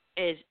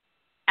is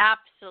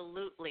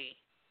absolutely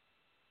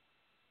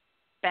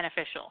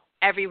beneficial,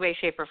 every way,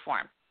 shape, or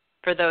form,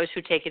 for those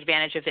who take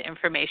advantage of the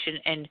information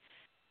and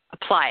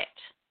apply it.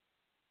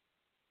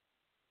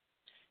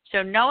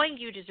 So knowing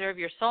you deserve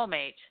your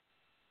soulmate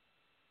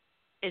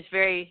is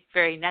very,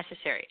 very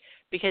necessary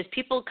because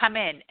people come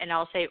in and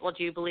I'll say, well,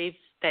 do you believe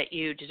that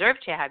you deserve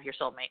to have your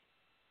soulmate?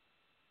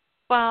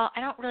 Well,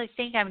 I don't really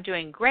think I'm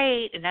doing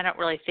great and I don't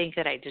really think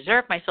that I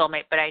deserve my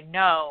soulmate, but I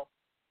know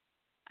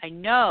that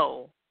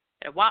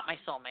I want my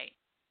soulmate.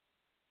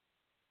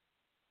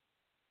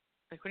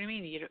 Like, what do you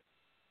mean you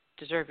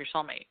deserve your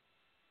soulmate?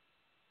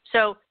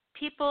 So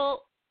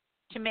people,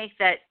 to make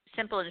that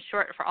simple and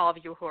short for all of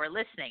you who are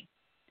listening,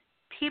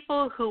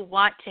 people who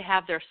want to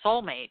have their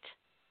soulmate,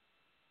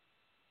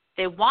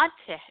 they want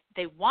their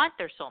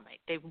soulmate.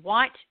 They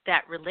want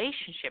that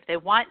relationship. They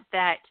want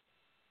that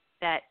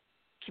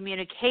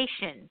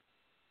communication,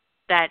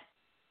 that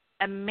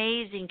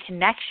amazing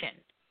connection.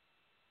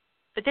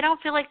 But they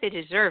don't feel like they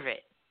deserve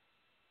it.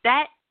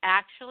 That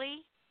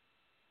actually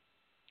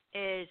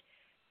is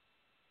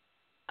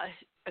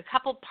a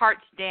couple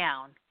parts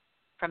down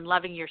from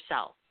loving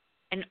yourself.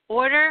 In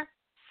order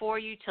for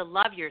you to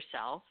love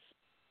yourself,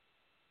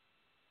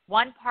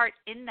 one part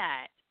in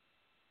that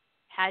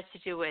has to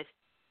do with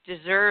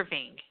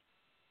deserving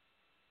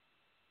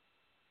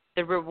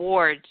the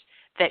rewards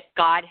that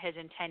God has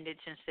intended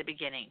since the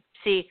beginning.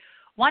 See,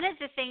 one of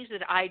the things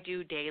that I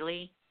do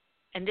daily,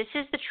 and this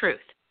is the truth,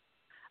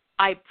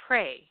 I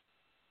pray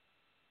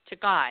to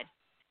God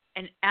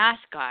and ask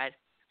God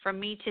for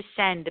me to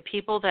send the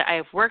people that I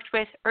have worked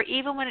with, or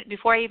even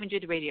before I even do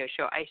the radio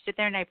show, I sit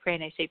there and I pray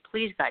and I say,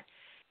 please, God,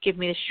 give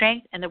me the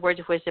strength and the words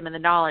of wisdom and the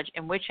knowledge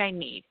in which I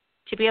need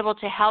to be able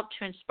to help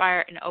to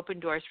inspire and open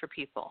doors for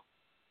people.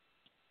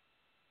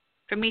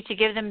 For me to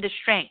give them the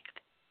strength.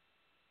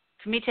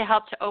 For me to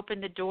help to open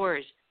the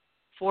doors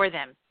for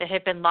them that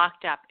have been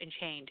locked up and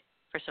chained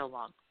for so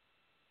long.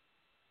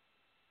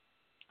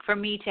 For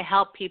me to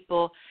help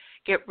people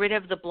get rid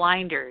of the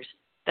blinders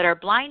that are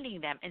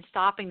blinding them and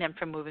stopping them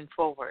from moving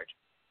forward.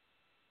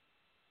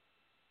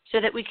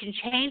 So that we can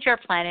change our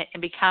planet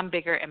and become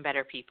bigger and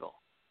better people.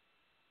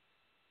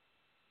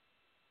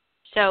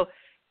 So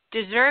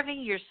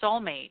deserving your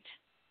soulmate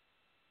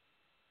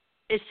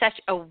is such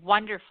a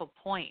wonderful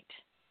point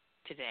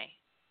today,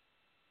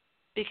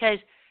 because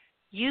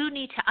you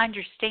need to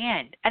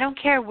understand. I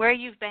don't care where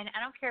you've been.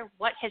 I don't care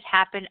what has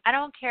happened. I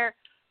don't care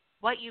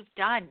what you've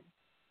done.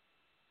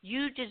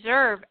 You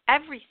deserve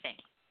everything.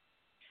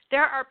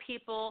 There are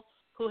people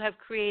who have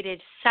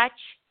created such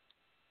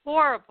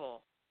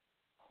horrible,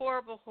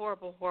 horrible,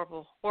 horrible,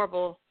 horrible,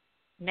 horrible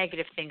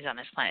negative things on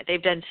this planet.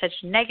 They've done such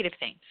negative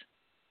things.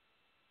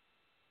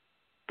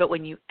 But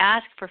when you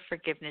ask for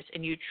forgiveness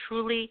and you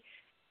truly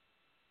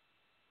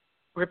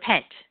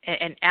repent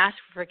and ask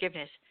for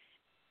forgiveness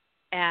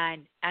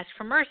and ask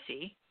for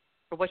mercy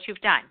for what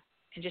you've done,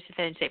 and just sit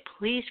there and say,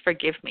 please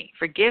forgive me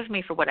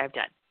for what I've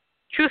done.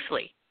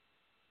 Truthfully,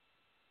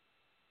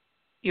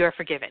 you are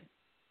forgiven.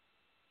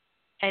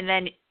 And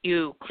then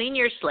you clean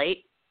your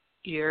slate,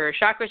 your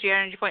chakras, your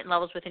energy point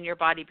levels within your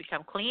body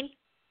become clean,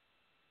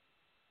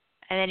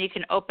 and then you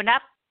can open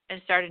up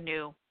and start a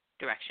new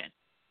direction.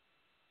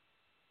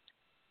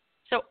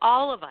 So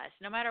all of us,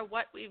 no matter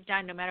what we've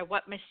done, no matter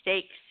what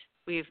mistakes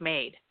we've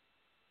made,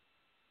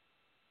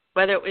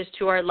 whether it was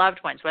to our loved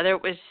ones, whether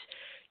it was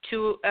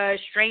to a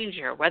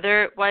stranger,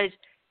 whether it was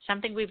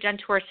something we've done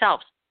to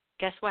ourselves,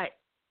 guess what?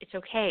 It's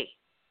okay.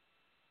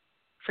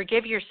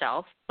 Forgive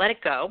yourself, let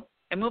it go,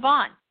 and move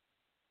on,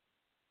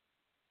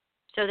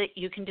 so that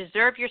you can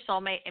deserve your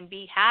soulmate and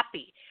be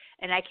happy.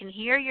 And I can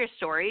hear your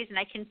stories, and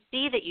I can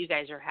see that you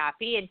guys are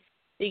happy, and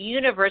the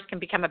universe can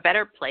become a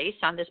better place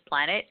on this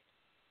planet.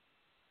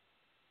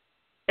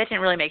 That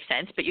didn't really make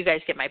sense, but you guys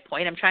get my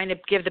point. I'm trying to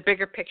give the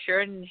bigger picture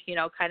and,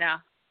 kind of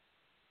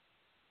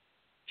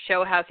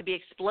show how it could be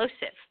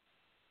explosive.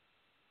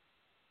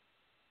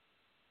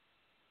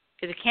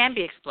 Because it can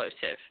be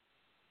explosive.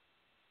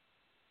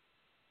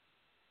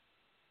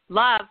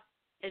 Love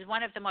is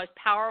one of the most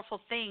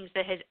powerful things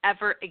that has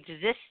ever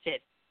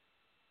existed.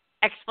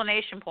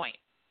 Explanation point.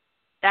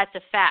 That's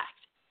a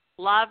fact.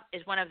 Love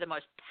is one of the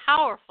most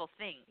powerful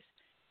things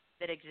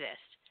that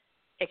exist.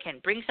 It can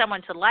bring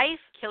someone to life,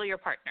 kill your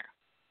partner.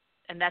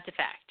 And that's a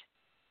fact.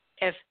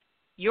 If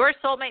your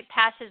soulmate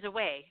passes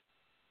away,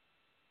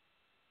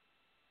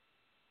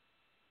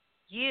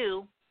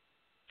 you,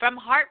 from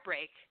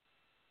heartbreak,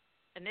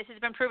 and this has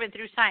been proven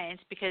through science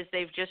because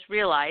they've just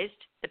realized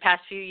the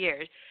past few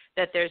years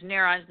that there's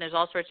neurons and there's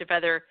all sorts of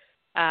other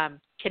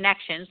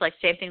connections, like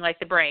same thing like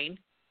the brain,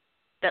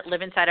 that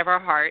live inside of our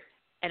heart.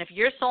 And if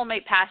your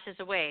soulmate passes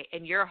away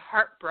and you're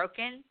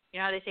heartbroken, you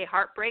know how they say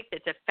heartbreak?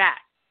 That's a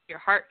fact. Your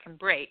heart can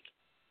break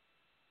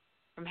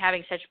from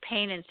having such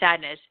pain and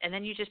sadness, and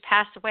then you just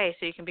pass away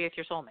so you can be with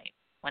your soulmate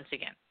once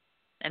again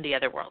in the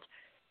other world.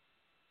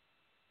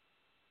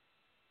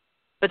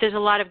 But there's a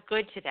lot of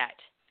good to that,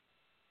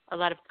 a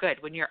lot of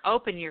good. When you're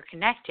open, you're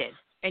connected,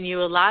 and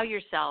you allow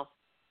yourself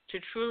to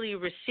truly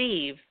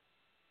receive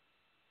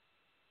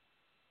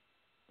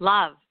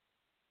love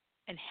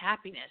and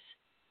happiness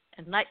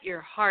and let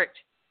your heart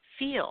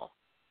feel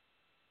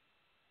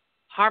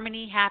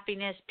harmony,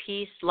 happiness,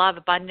 peace, love,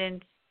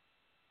 abundance.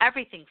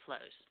 Everything flows.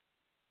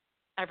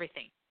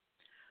 Everything.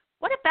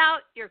 What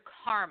about your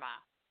karma?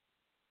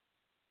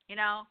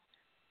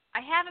 I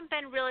haven't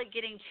been really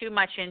getting too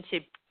much into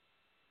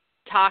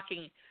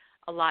talking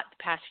a lot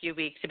the past few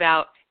weeks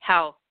about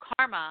how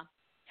karma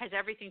has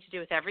everything to do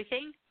with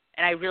everything.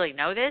 And I really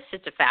know this.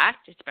 It's a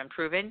fact. It's been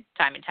proven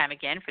time and time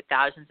again for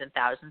thousands and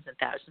thousands and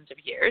thousands of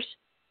years.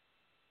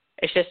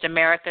 It's just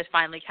America's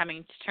finally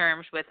coming to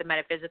terms with the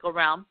metaphysical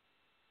realm,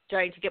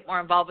 starting to get more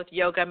involved with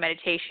yoga,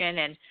 meditation,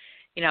 and,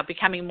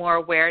 becoming more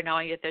aware,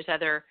 knowing that there's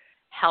other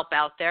help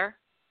out there.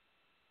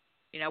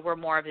 We're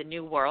more of the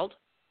new world.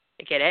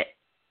 I get it.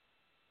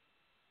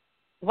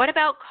 What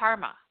about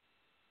karma?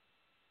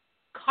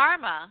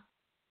 Karma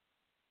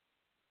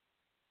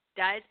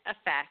does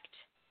affect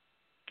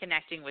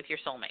connecting with your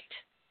soulmate.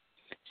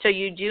 So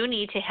you do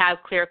need to have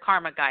clear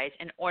karma, guys,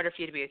 in order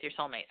for you to be with your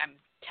soulmate. I'm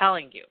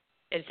telling you,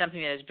 it's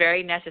something that is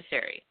very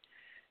necessary.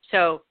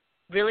 So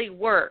really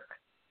work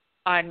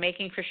on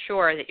making for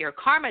sure that your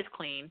karma is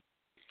clean,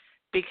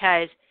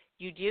 because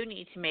you do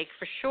need to make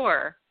for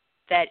sure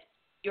that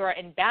you're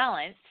in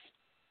balance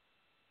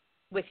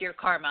with your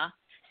karma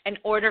in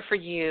order for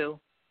you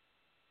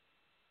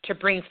to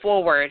bring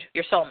forward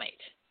your soulmate.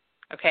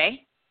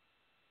 Okay?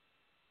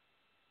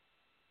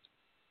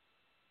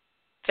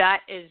 I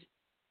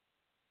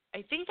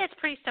think that's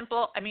pretty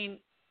simple. I mean,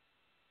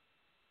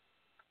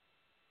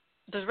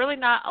 there's really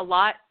not a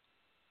lot,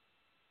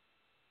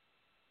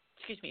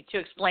 to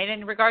explain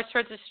in regards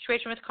towards the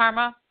situation with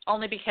karma,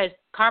 only because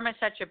karma is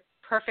such a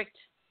perfect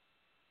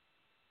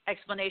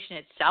explanation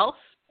itself,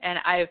 and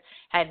I've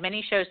had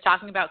many shows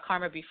talking about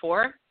karma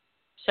before.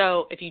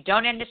 So if you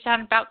don't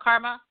understand about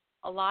karma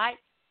a lot,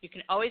 you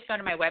can always go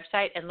to my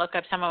website and look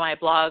up some of my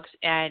blogs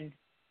and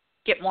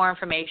get more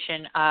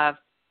information of,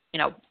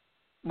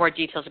 more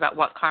details about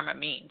what karma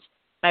means.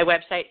 My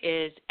website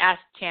is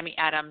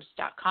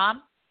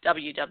asktammyadams.com,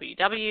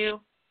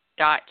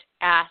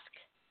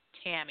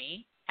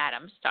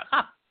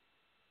 www.asktammyadams.com.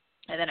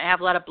 And then I have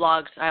a lot of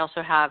blogs. I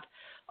also have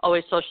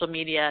always social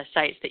media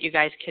sites that you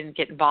guys can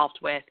get involved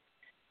with,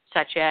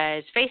 such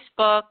as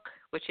Facebook,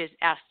 which is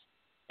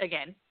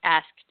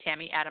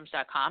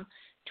AskTammyAdams.com,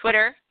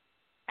 Twitter,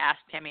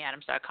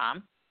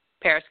 AskTammyAdams.com,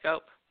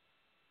 Periscope,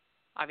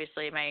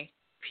 obviously my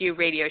few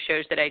radio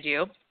shows that I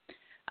do.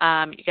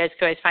 You guys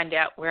can always find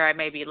out where I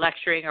may be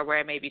lecturing or where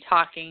I may be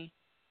talking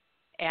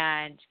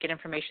and get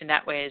information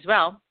that way as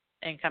well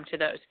and come to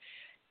those.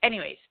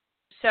 Anyways,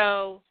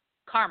 so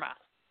karma.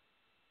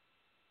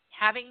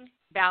 Having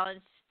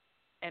balance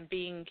and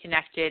being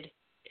connected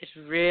is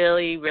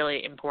really,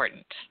 really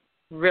important.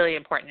 Really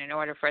important in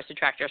order for us to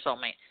attract our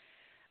soulmate.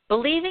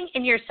 Believing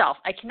in yourself.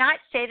 I cannot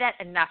say that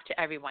enough to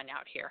everyone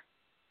out here.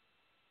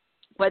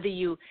 Whether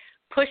you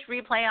push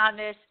replay on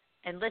this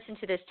and listen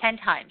to this 10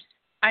 times,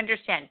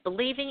 understand,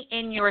 believing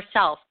in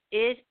yourself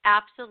is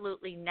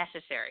absolutely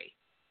necessary.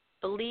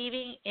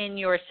 Believing in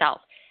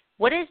yourself.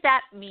 What does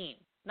that mean?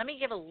 Let me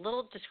give a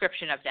little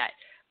description of that.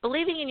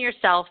 Believing in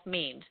yourself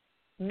means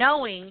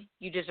knowing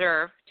you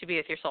deserve to be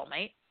with your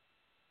soulmate,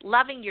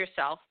 loving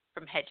yourself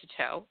from head to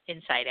toe,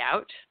 inside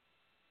out,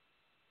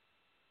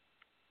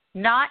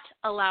 not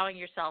allowing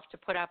yourself to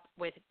put up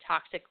with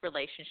toxic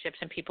relationships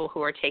and people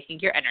who are taking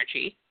your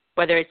energy,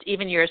 whether it's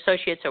even your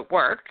associates at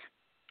work.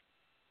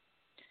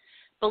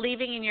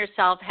 Believing in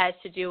yourself has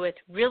to do with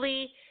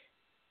really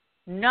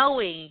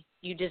knowing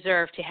you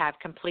deserve to have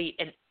complete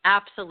and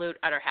absolute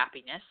utter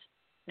happiness,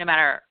 no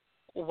matter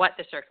what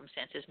the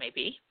circumstances may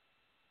be.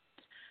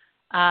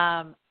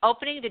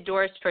 Opening the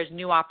doors towards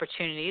new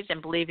opportunities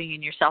and believing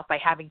in yourself by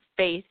having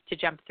faith to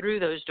jump through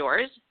those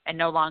doors and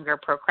no longer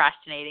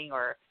procrastinating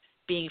or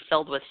being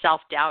filled with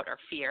self-doubt or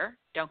fear.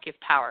 Don't give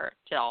power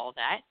to all of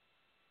that.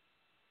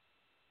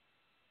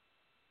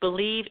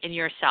 Believe in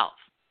yourself.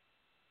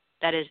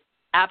 That is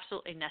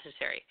absolutely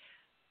necessary.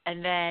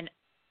 And then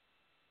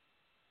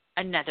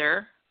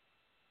another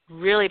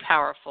really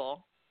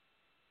powerful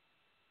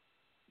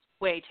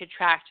way to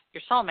attract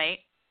your soulmate,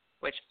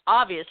 which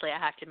obviously I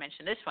have to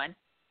mention this one,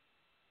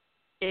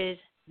 is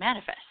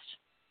manifest.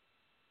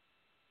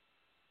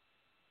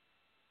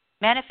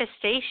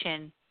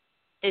 Manifestation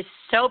is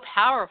so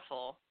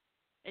powerful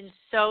and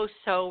so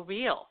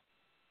real.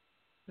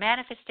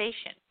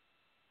 Manifestation.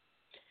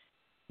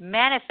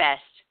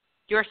 Manifest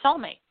your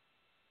soulmate.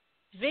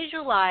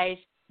 Visualize,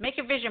 make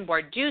a vision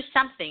board, do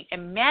something,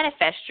 and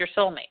manifest your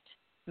soulmate.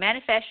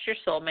 Manifest your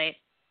soulmate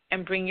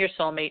and bring your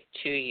soulmate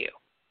to you.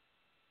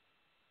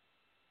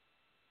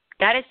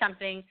 That is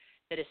something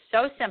that is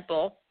so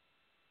simple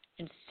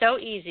and so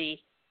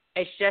easy.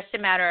 It's just a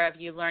matter of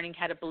you learning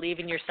how to believe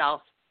in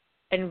yourself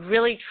and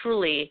really,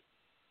 truly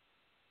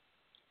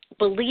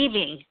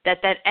believing that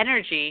that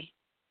energy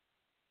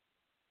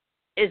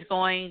is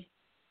going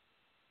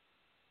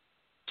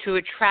to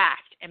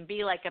attract and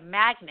be like a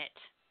magnet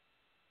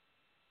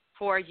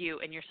for you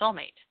and your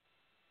soulmate.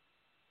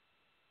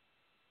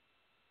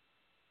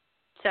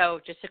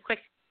 So just a quick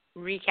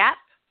recap,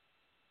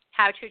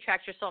 how to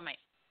attract your soulmate.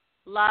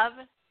 Love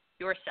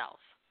yourself.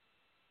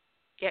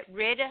 Get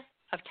rid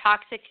of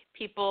toxic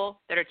people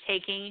that are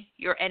taking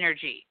your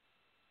energy.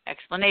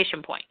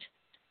 Explanation point.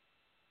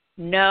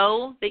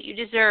 Know that you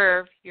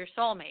deserve your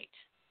soulmate.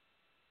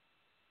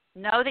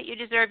 Know that you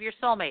deserve your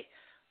soulmate.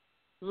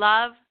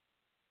 Love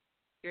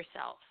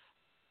yourself.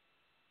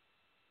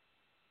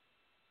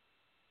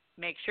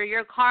 Make sure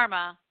your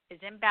karma is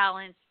in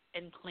balance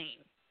and clean.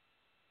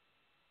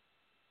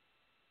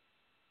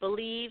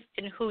 Believe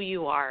in who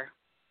you are.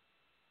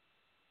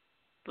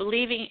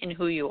 Believing in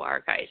who you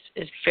are, guys,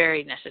 is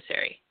very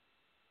necessary.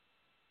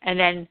 And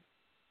then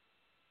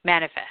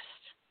manifest.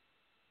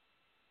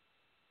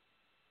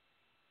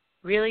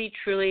 Really,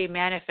 truly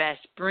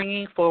manifest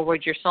bringing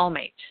forward your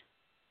soulmate.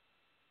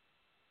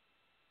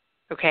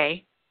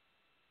 Okay?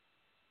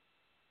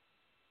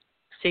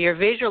 So you're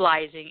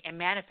visualizing and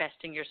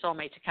manifesting your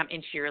soulmate to come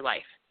into your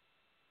life.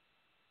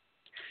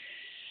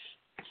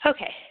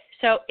 Okay,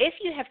 so if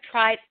you have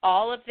tried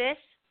all of this,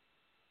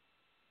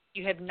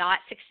 you have not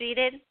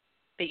succeeded,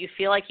 but you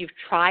feel like you've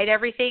tried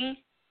everything,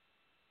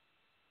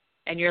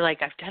 and you're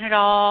like, I've done it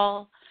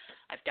all.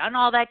 I've done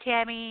all that,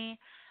 Tammy.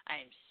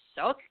 I'm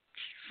so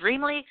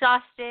extremely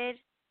exhausted,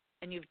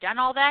 and you've done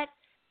all that,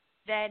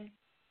 then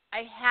I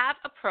have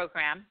a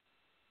program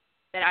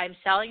that I'm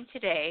selling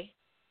today.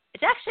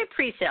 It's actually a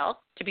pre-sale,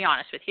 to be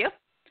honest with you.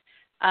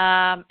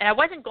 And I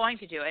wasn't going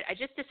to do it. I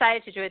just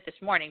decided to do it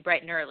this morning,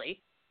 bright and early,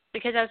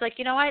 because I was like,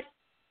 you know what?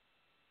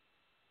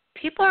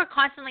 People are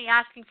constantly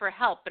asking for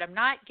help, but I'm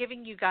not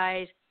giving you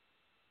guys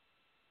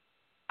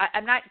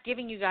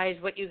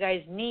what you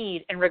guys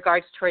need in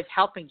regards towards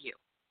helping you.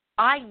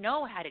 I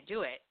know how to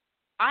do it.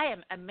 I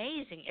am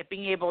amazing at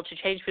being able to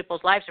change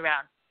people's lives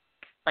around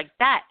like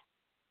that.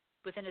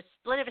 Within a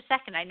split of a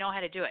second, I know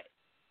how to do it.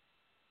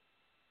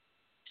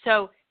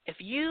 So if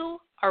you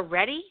are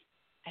ready,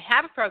 I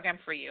have a program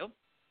for you.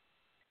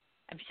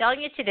 I'm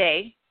selling it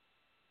today.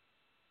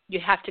 You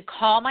have to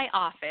call my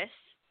office,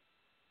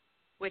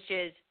 which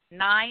is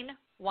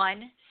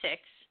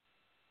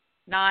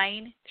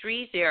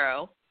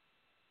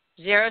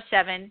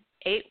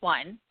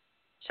 916-930-0781.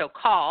 So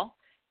call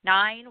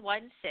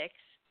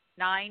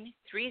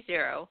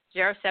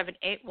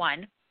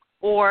 930-0781,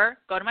 or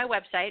go to my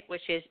website,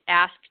 which is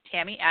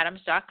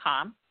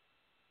asktammyadams.com,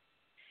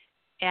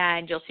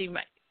 and you'll see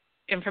my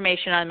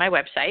information on my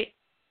website,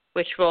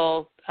 which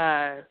will,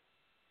 have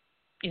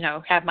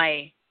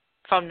my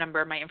phone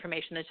number, my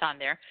information that's on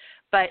there.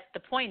 But the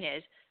point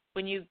is,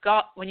 when you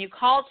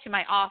call to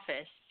my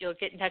office, you'll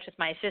get in touch with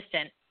my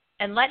assistant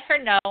and let her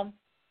know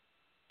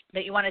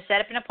that you want to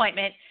set up an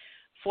appointment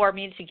for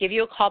me to give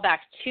you a call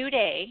back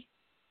today.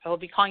 I will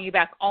be calling you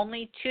back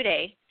only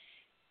today,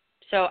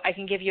 so I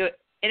can give you an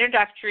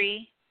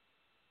introductory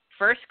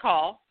first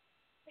call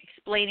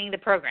explaining the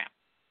program.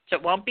 So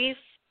it won't be,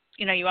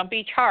 you won't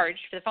be charged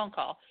for the phone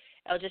call.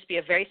 It'll just be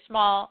a very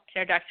small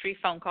introductory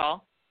phone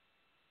call.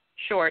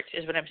 Short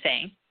is what I'm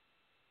saying.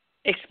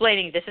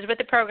 Explaining this is what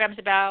the program's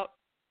about.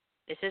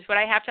 This is what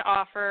I have to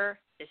offer.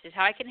 This is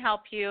how I can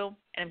help you.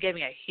 And I'm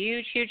giving a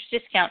huge, huge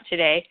discount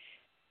today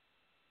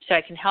so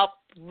I can help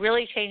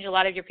really change a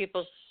lot of your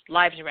people's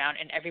lives around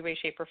in every way,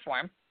 shape, or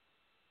form.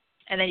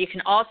 And then you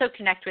can also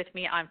connect with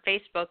me on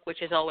Facebook,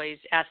 which is always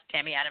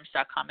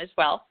asktammyadams.com as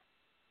well.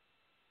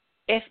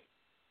 If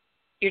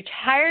you're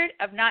tired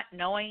of not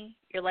knowing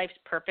your life's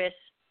purpose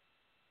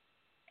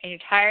and you're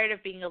tired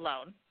of being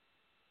alone,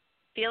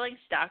 feeling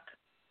stuck,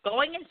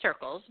 going in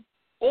circles,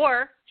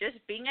 or just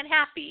being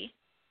unhappy,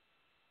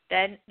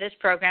 then this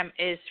program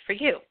is for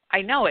you.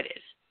 I know it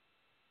is.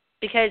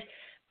 Because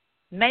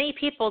many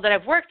people that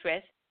I've worked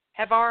with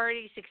have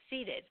already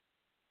succeeded.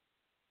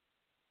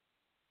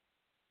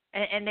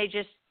 And they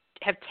just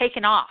have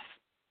taken off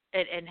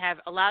and have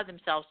allowed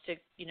themselves to,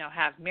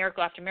 have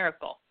miracle after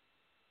miracle.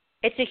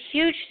 It's a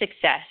huge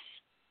success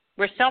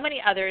where so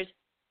many others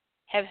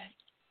have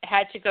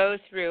had to go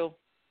through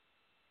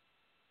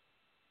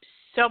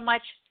so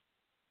much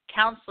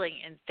counseling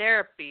and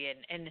therapy,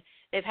 and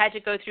they've had to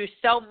go through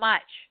so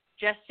much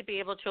just to be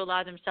able to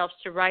allow themselves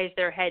to rise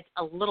their heads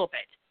a little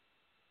bit.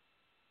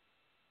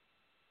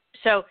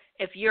 So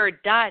if you're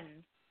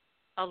done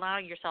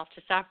allowing yourself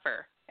to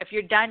suffer, if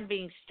you're done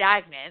being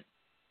stagnant,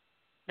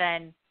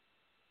 then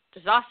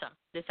this is awesome.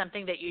 This is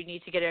something that you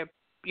need to get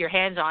your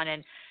hands on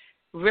and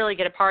really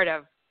get a part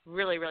of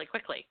really, really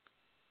quickly.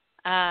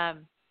 So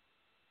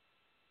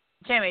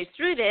anyways,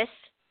 through this,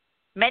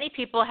 many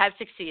people have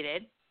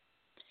succeeded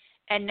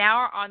and now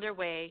are on their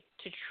way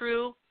to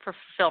true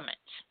fulfillment.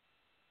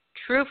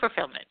 True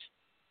fulfillment.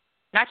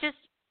 Not just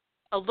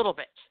a little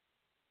bit.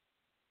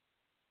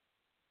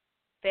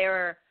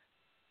 They're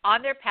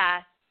on their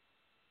path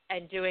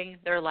and doing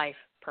their life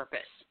purpose.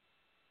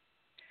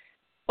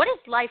 What does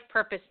life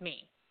purpose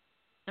mean?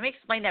 Let me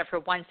explain that for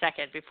 1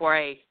 second before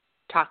I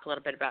talk a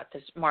little bit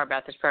more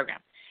about this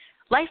program.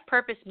 Life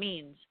purpose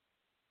means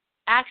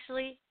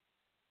actually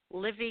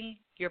living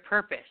your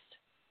purpose,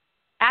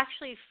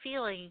 actually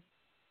feeling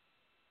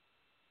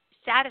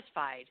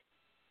satisfied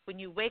when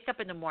you wake up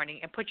in the morning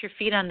and put your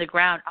feet on the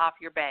ground off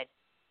your bed.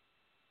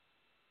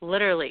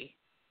 Literally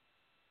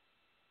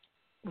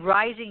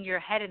rising your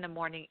head in the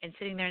morning and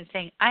sitting there and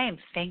saying, I am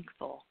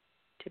thankful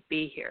to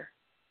be here.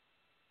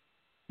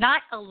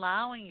 Not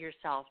allowing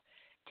yourself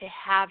to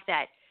have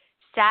that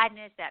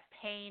sadness, that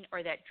pain,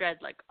 or that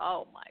dread, like,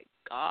 oh my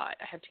God,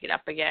 I have to get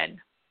up again.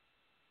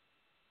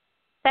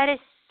 That is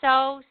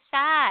so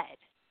sad.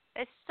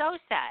 That's so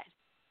sad.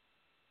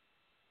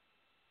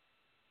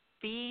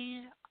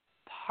 Being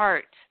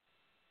part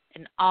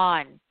and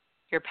on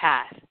your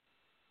path.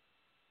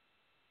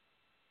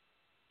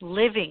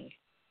 Living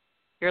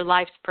your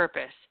life's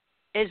purpose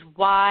is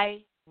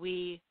why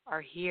we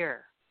are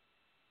here.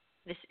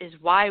 This is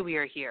why we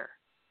are here.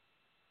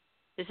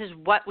 This is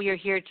what we are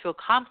here to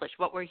accomplish,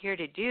 what we're here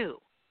to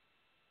do,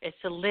 is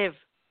to live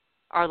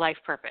our life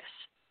purpose.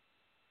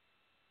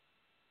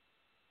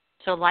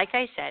 So like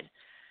I said,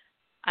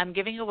 I'm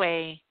giving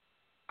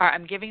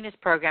this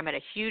program at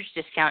a huge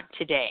discount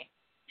today.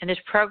 And this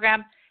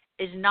program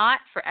is not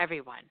for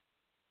everyone.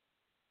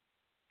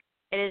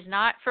 It is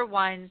not for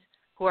ones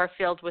who are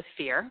filled with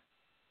fear.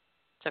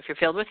 So if you're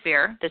filled with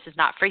fear, this is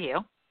not for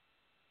you.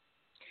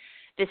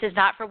 This is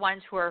not for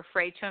ones who are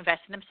afraid to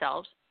invest in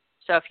themselves.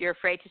 So if you're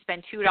afraid to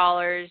spend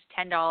 $2,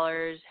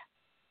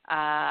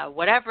 $10,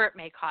 whatever it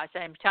may cost,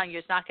 I'm telling you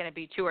it's not going to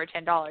be $2 or $10.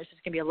 It's going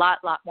to be a lot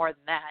more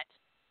than that.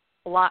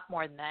 A lot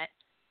more than that.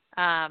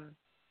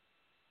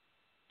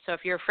 So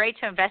if you're afraid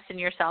to invest in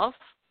yourself,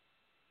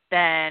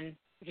 then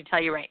I can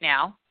tell you right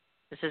now,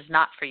 this is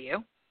not for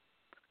you.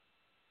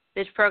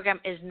 This program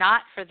is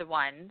not for the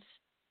ones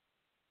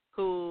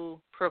who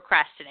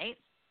procrastinate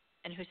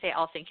and who say,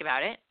 I'll think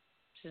about it.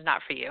 This is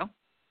not for you.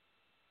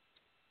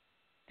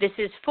 This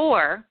is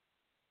for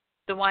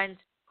the ones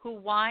who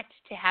want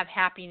to have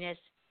happiness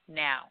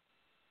now.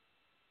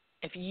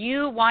 If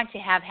you want to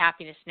have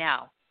happiness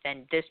now,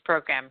 then this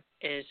program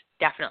is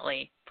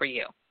definitely for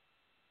you.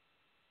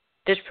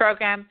 This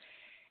program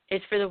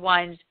is for the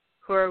ones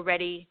who are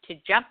ready to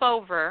jump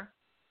over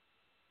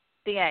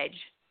the edge.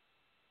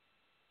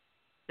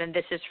 Then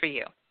this is for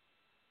you.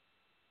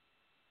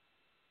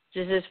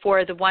 This is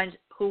for the ones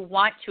who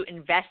want to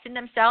invest in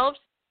themselves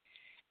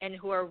and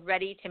who are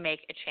ready to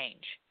make a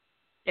change.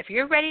 If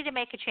you're ready to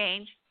make a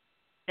change,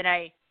 then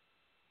I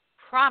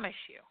promise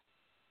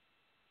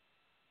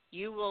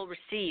you will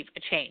receive a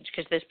change,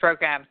 because this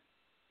program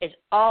is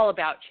all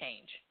about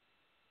change.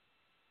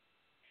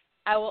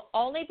 I will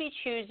only be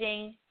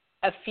choosing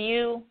a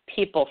few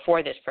people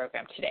for this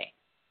program today.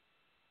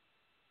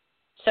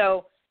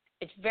 So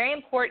it's very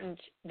important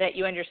that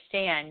you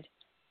understand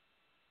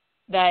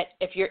that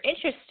if you're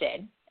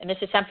interested, and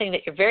this is something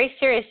that you're very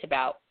serious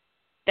about,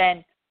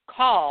 then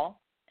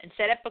call and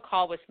set up a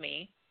call with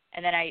me.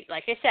 And then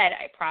like I said,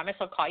 I promise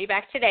I'll call you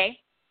back today.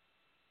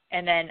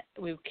 And then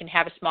we can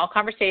have a small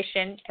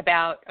conversation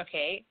about,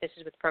 okay, this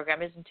is what the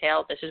program is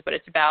entailed. This is what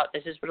it's about.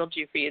 This is what it'll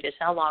do for you. This is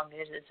how long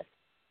it is. This is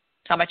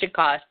how much it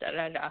costs. Da,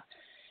 da, da.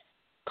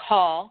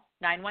 Call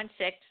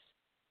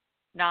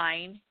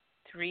 916-930-0781.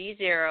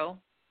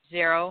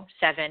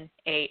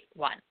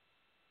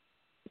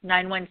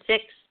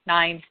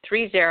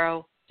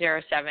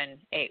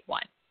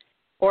 916-930-0781.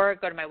 Or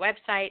go to my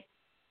website,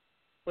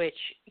 which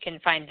you can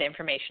find the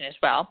information as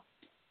well,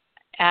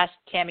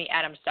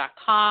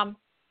 AskTammyAdams.com,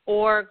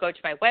 or go to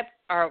my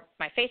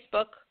my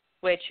Facebook,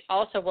 which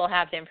also will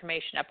have the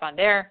information up on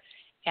there.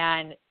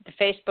 And the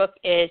Facebook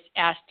is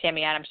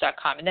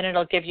AskTammyAdams.com. And then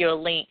it'll give you a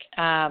link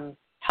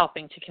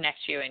helping to connect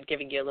you and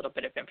giving you a little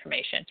bit of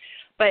information.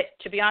 But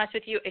to be honest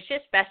with you, it's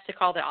just best to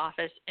call the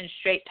office and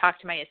straight talk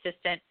to my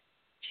assistant.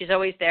 She's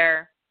always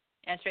there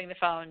answering the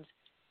phones,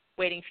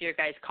 waiting for your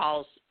guys'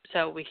 calls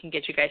so we can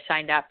get you guys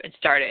signed up and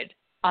started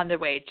on the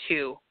way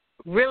to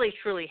really,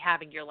 truly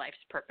having your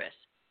life's purpose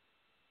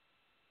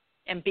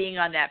and being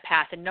on that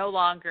path and no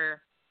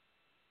longer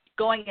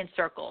going in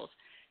circles,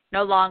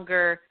 no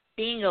longer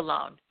being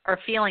alone or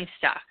feeling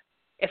stuck.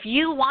 If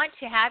you want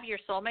to have your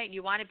soulmate,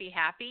 you want to be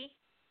happy,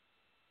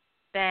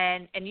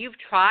 then, and you've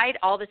tried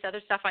all this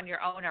other stuff on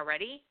your own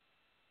already,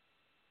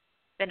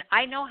 then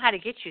I know how to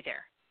get you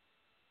there.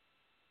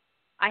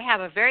 I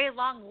have a very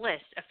long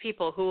list of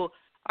people who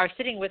are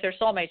sitting with their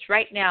soulmates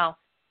right now,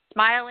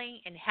 smiling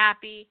and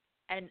happy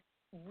and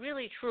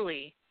really,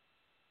 truly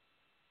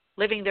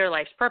living their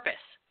life's purpose.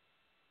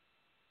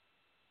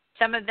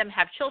 Some of them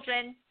have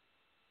children.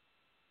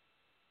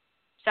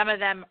 Some of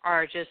them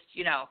are just,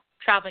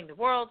 traveling the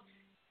world.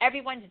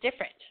 Everyone's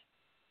different.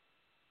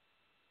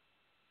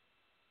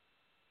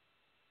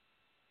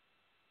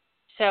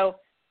 So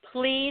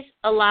please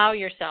allow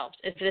yourselves,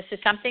 if this is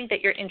something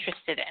that you're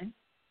interested in,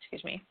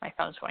 excuse me, my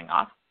phone's going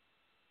off.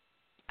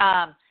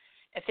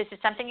 If this is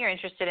something you're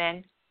interested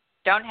in,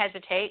 don't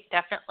hesitate.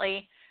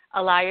 Definitely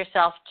allow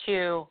yourself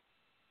to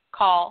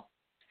call,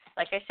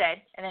 like I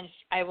said, and then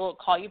I will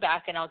call you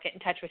back and I'll get in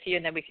touch with you,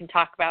 and then we can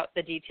talk about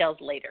the details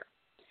later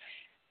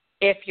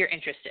if you're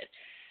interested.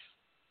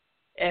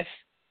 If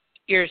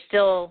you're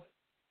still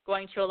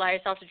going to allow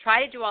yourself to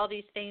try to do all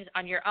these things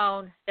on your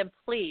own, then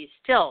please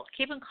still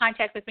keep in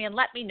contact with me and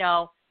let me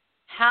know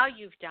how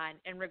you've done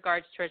in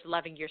regards towards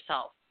loving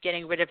yourself,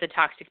 getting rid of the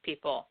toxic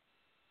people,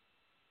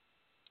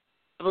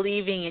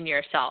 believing in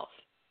yourself,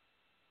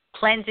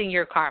 cleansing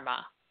your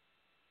karma,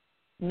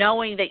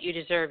 knowing that you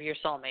deserve your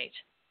soulmate,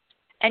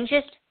 and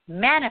just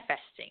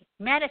manifesting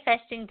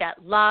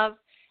that love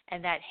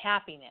and that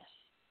happiness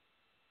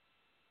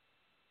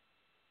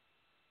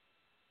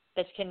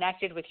that's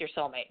connected with your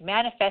soulmate.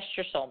 Manifest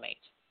your soulmate.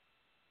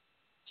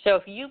 So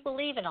if you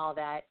believe in all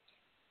that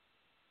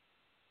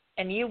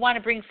and you want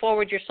to bring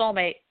forward your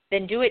soulmate,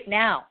 then do it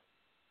now.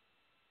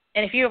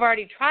 And if you have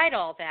already tried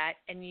all that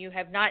and you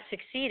have not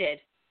succeeded,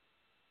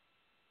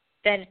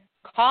 then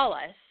call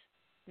us,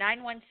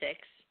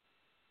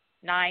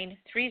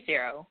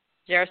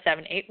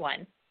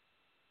 916-930-0781,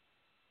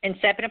 and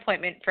set an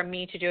appointment for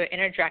me to do an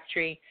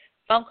introductory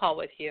phone call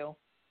with you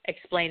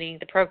explaining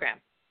the program.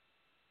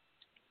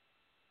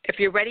 If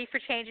you're ready for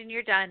change and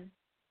you're done,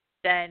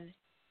 then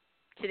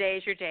today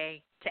is your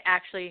day to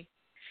actually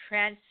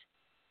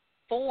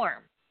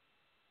transform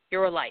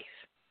your life.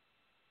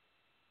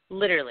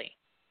 Literally.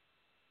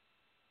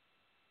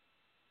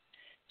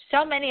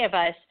 So many of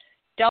us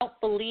don't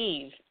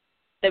believe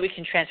that we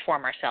can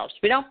transform ourselves.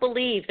 We don't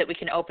believe that we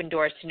can open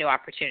doors to new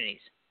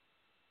opportunities.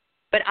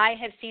 But I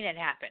have seen it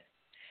happen.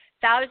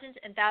 Thousands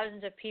and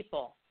thousands of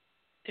people,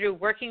 through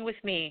working with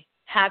me,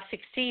 have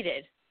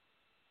succeeded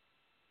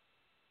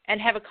and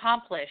have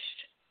accomplished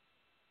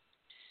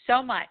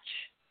so much.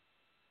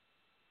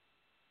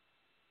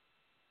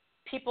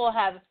 People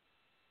have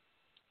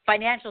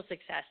financial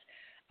success,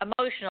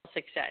 emotional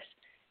success,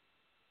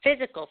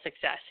 physical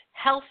success,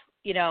 health,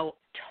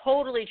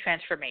 totally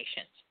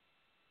transformations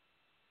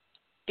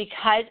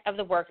because of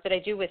the work that I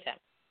do with them.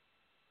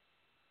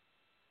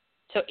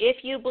 So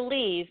if you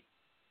believe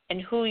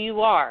in who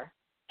you are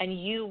and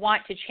you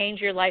want to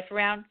change your life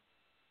around,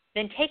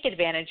 then take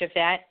advantage of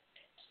that.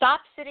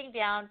 Stop sitting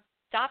down.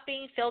 Stop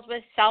being filled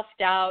with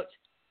self-doubt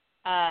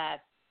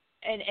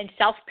and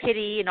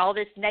self-pity and all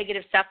this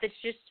negative stuff that's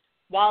just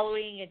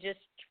wallowing and just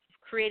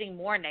creating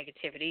more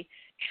negativity.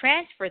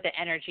 Transfer the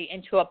energy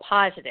into a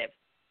positive.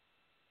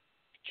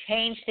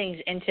 Change things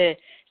into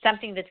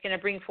something that's going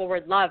to bring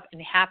forward love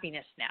and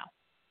happiness now.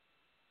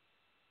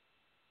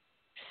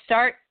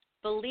 Start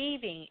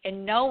believing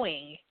and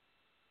knowing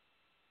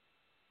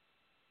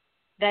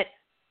that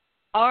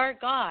our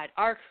God,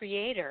 our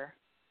Creator,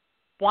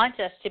 wants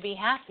us to be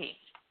happy.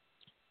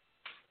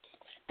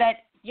 That,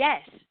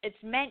 yes, it's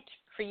meant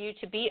for you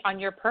to be on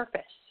your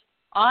purpose,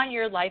 on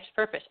your life's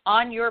purpose,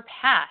 on your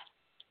path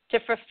to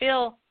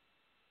fulfill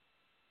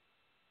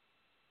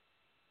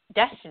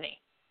destiny.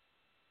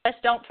 Us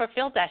don't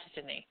fulfill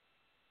destiny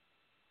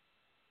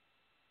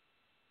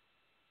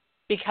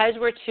because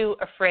we're too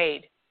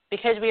afraid,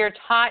 because we are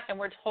taught and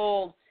we're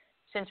told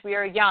since we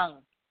are young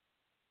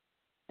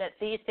that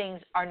these things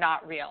are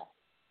not real.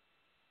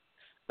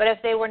 But if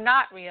they were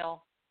not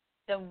real,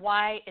 then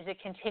why is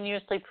it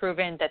continuously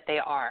proven that they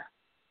are?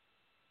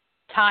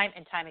 Time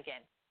and time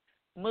again.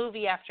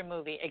 Movie after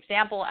movie,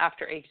 example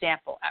after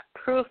example,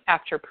 proof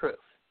after proof.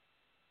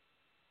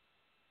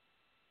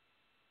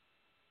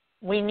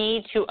 We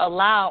need to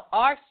allow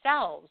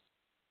ourselves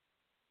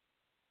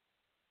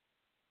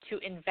to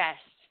invest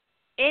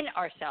in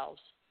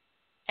ourselves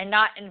and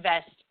not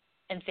invest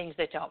in things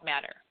that don't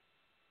matter.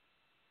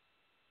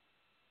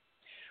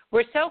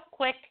 We're so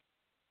quick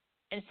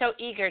and so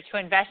eager to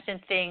invest in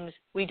things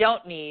we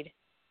don't need,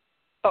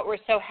 but we're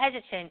so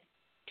hesitant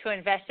to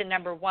invest in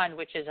number one,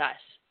 which is us.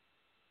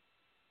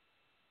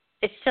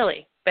 It's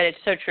silly, but it's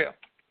so true.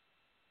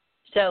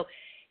 So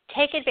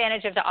take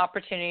advantage of the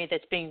opportunity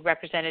that's being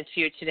represented to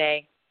you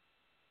today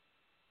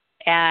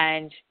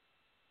and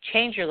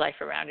change your life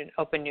around and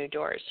open new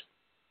doors.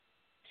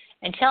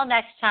 Until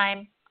next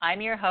time,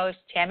 I'm your host,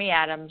 Tammy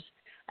Adams.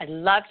 I'd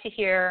love to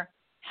hear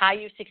how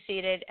you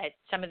succeeded at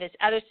some of this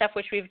other stuff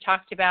which we've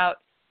talked about,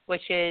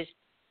 which is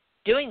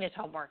doing this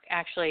homework,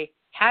 actually,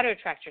 how to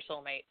attract your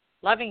soulmate,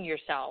 loving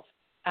yourself,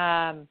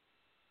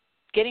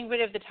 getting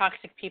rid of the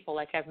toxic people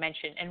like I've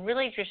mentioned, and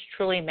really just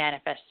truly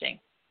manifesting,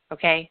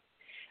 okay?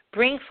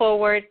 Bring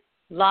forward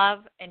love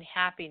and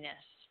happiness.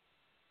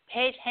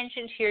 Pay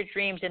attention to your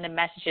dreams and the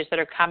messages that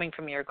are coming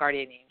from your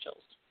guardian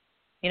angels.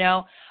 You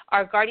know,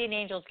 our guardian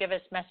angels give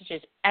us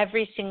messages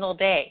every single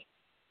day.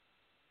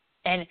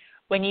 And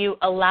when you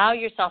allow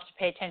yourself to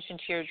pay attention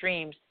to your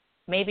dreams,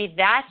 maybe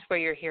that's where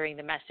you're hearing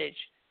the message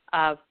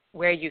of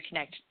where you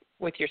connect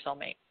with your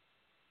soulmate.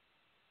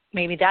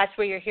 Maybe that's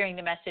where you're hearing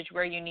the message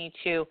where you need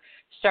to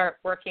start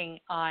working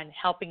on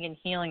helping and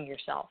healing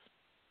yourself.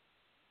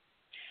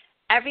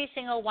 Every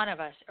single one of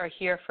us are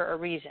here for a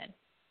reason.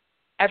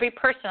 Every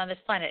person on this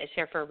planet is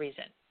here for a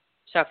reason.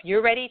 So if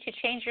you're ready to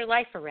change your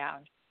life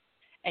around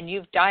and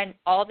you've done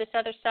all this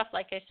other stuff,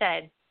 like I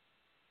said,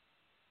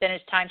 then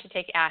it's time to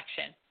take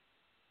action.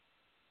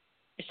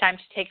 It's time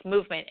to take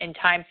movement and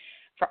time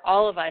for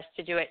all of us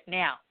to do it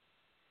now.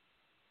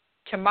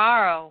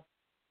 Tomorrow,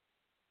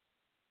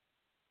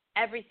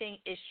 everything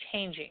is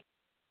changing.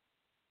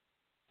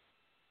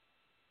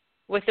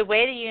 With the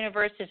way the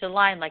universe is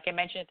aligned, like I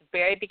mentioned at the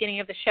very beginning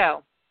of the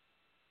show,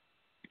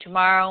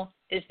 tomorrow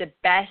is the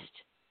best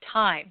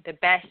time, the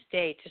best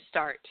day to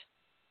start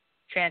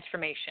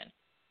transformation.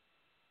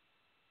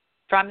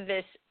 From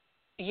this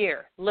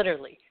year,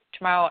 literally,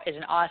 tomorrow is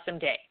an awesome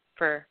day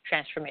for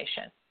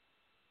transformation.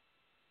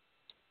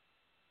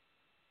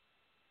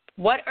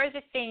 What are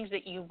the things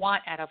that you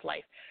want out of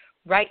life?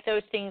 Write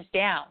those things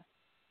down.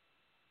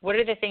 What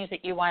are the things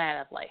that you want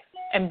out of life?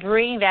 And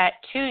bring that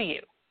to you.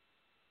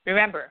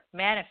 Remember,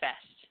 manifest.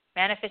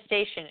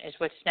 Manifestation is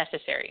what's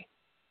necessary.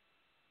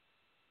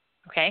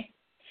 Okay?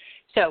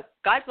 So,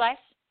 God bless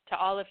to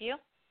all of you.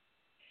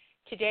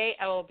 Today,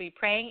 I will be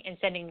praying and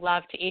sending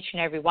love to each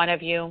and every one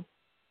of you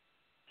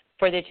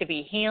for there to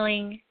be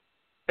healing,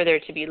 for there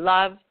to be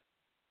love,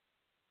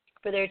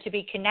 for there to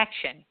be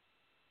connection,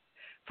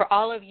 for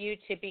all of you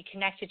to be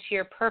connected to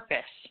your purpose,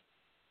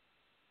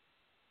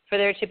 for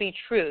there to be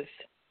truth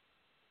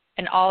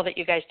in all that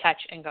you guys touch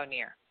and go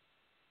near.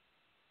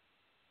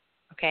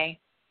 Okay?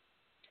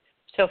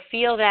 So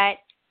feel that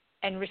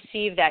and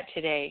receive that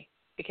today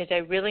because I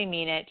really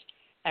mean it.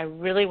 I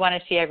really want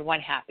to see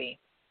everyone happy.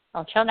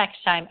 Until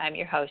next time, I'm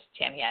your host,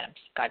 Tammy Adams.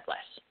 God bless.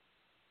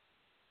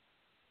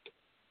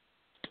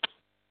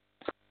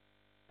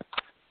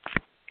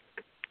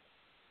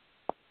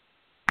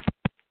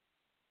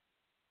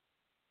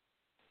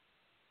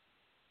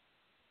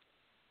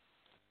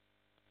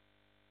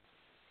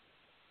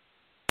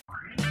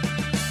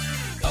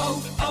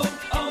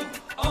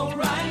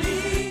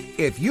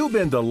 If you've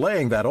been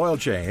delaying that oil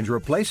change,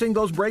 replacing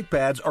those brake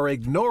pads, or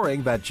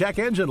ignoring that check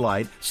engine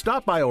light,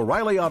 stop by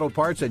O'Reilly Auto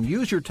Parts and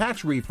use your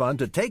tax refund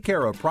to take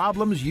care of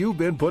problems you've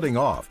been putting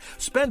off.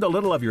 Spend a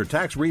little of your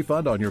tax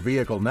refund on your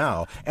vehicle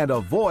now and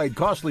avoid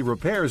costly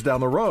repairs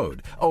down the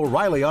road.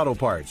 O'Reilly Auto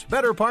Parts.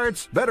 Better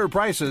parts, better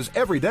prices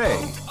every day.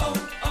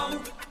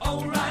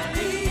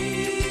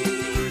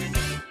 O'Reilly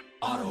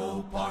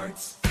Auto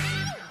Parts.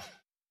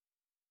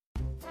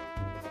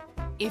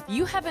 If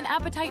you have an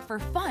appetite for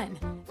fun,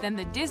 then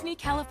the Disney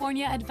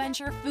California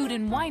Adventure Food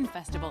and Wine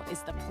Festival is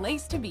the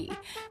place to be.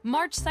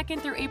 March 2nd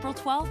through April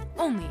 12th,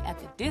 only at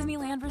the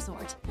Disneyland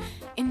Resort.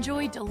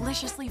 Enjoy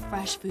deliciously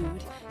fresh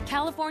food,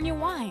 California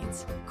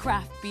wines,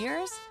 craft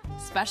beers,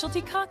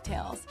 specialty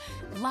cocktails,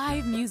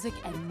 live music,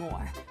 and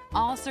more.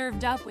 all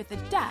served up with a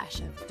dash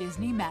of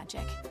Disney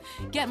magic.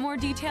 Get more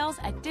details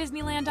at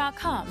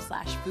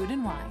disneyland.com/food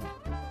and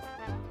wine.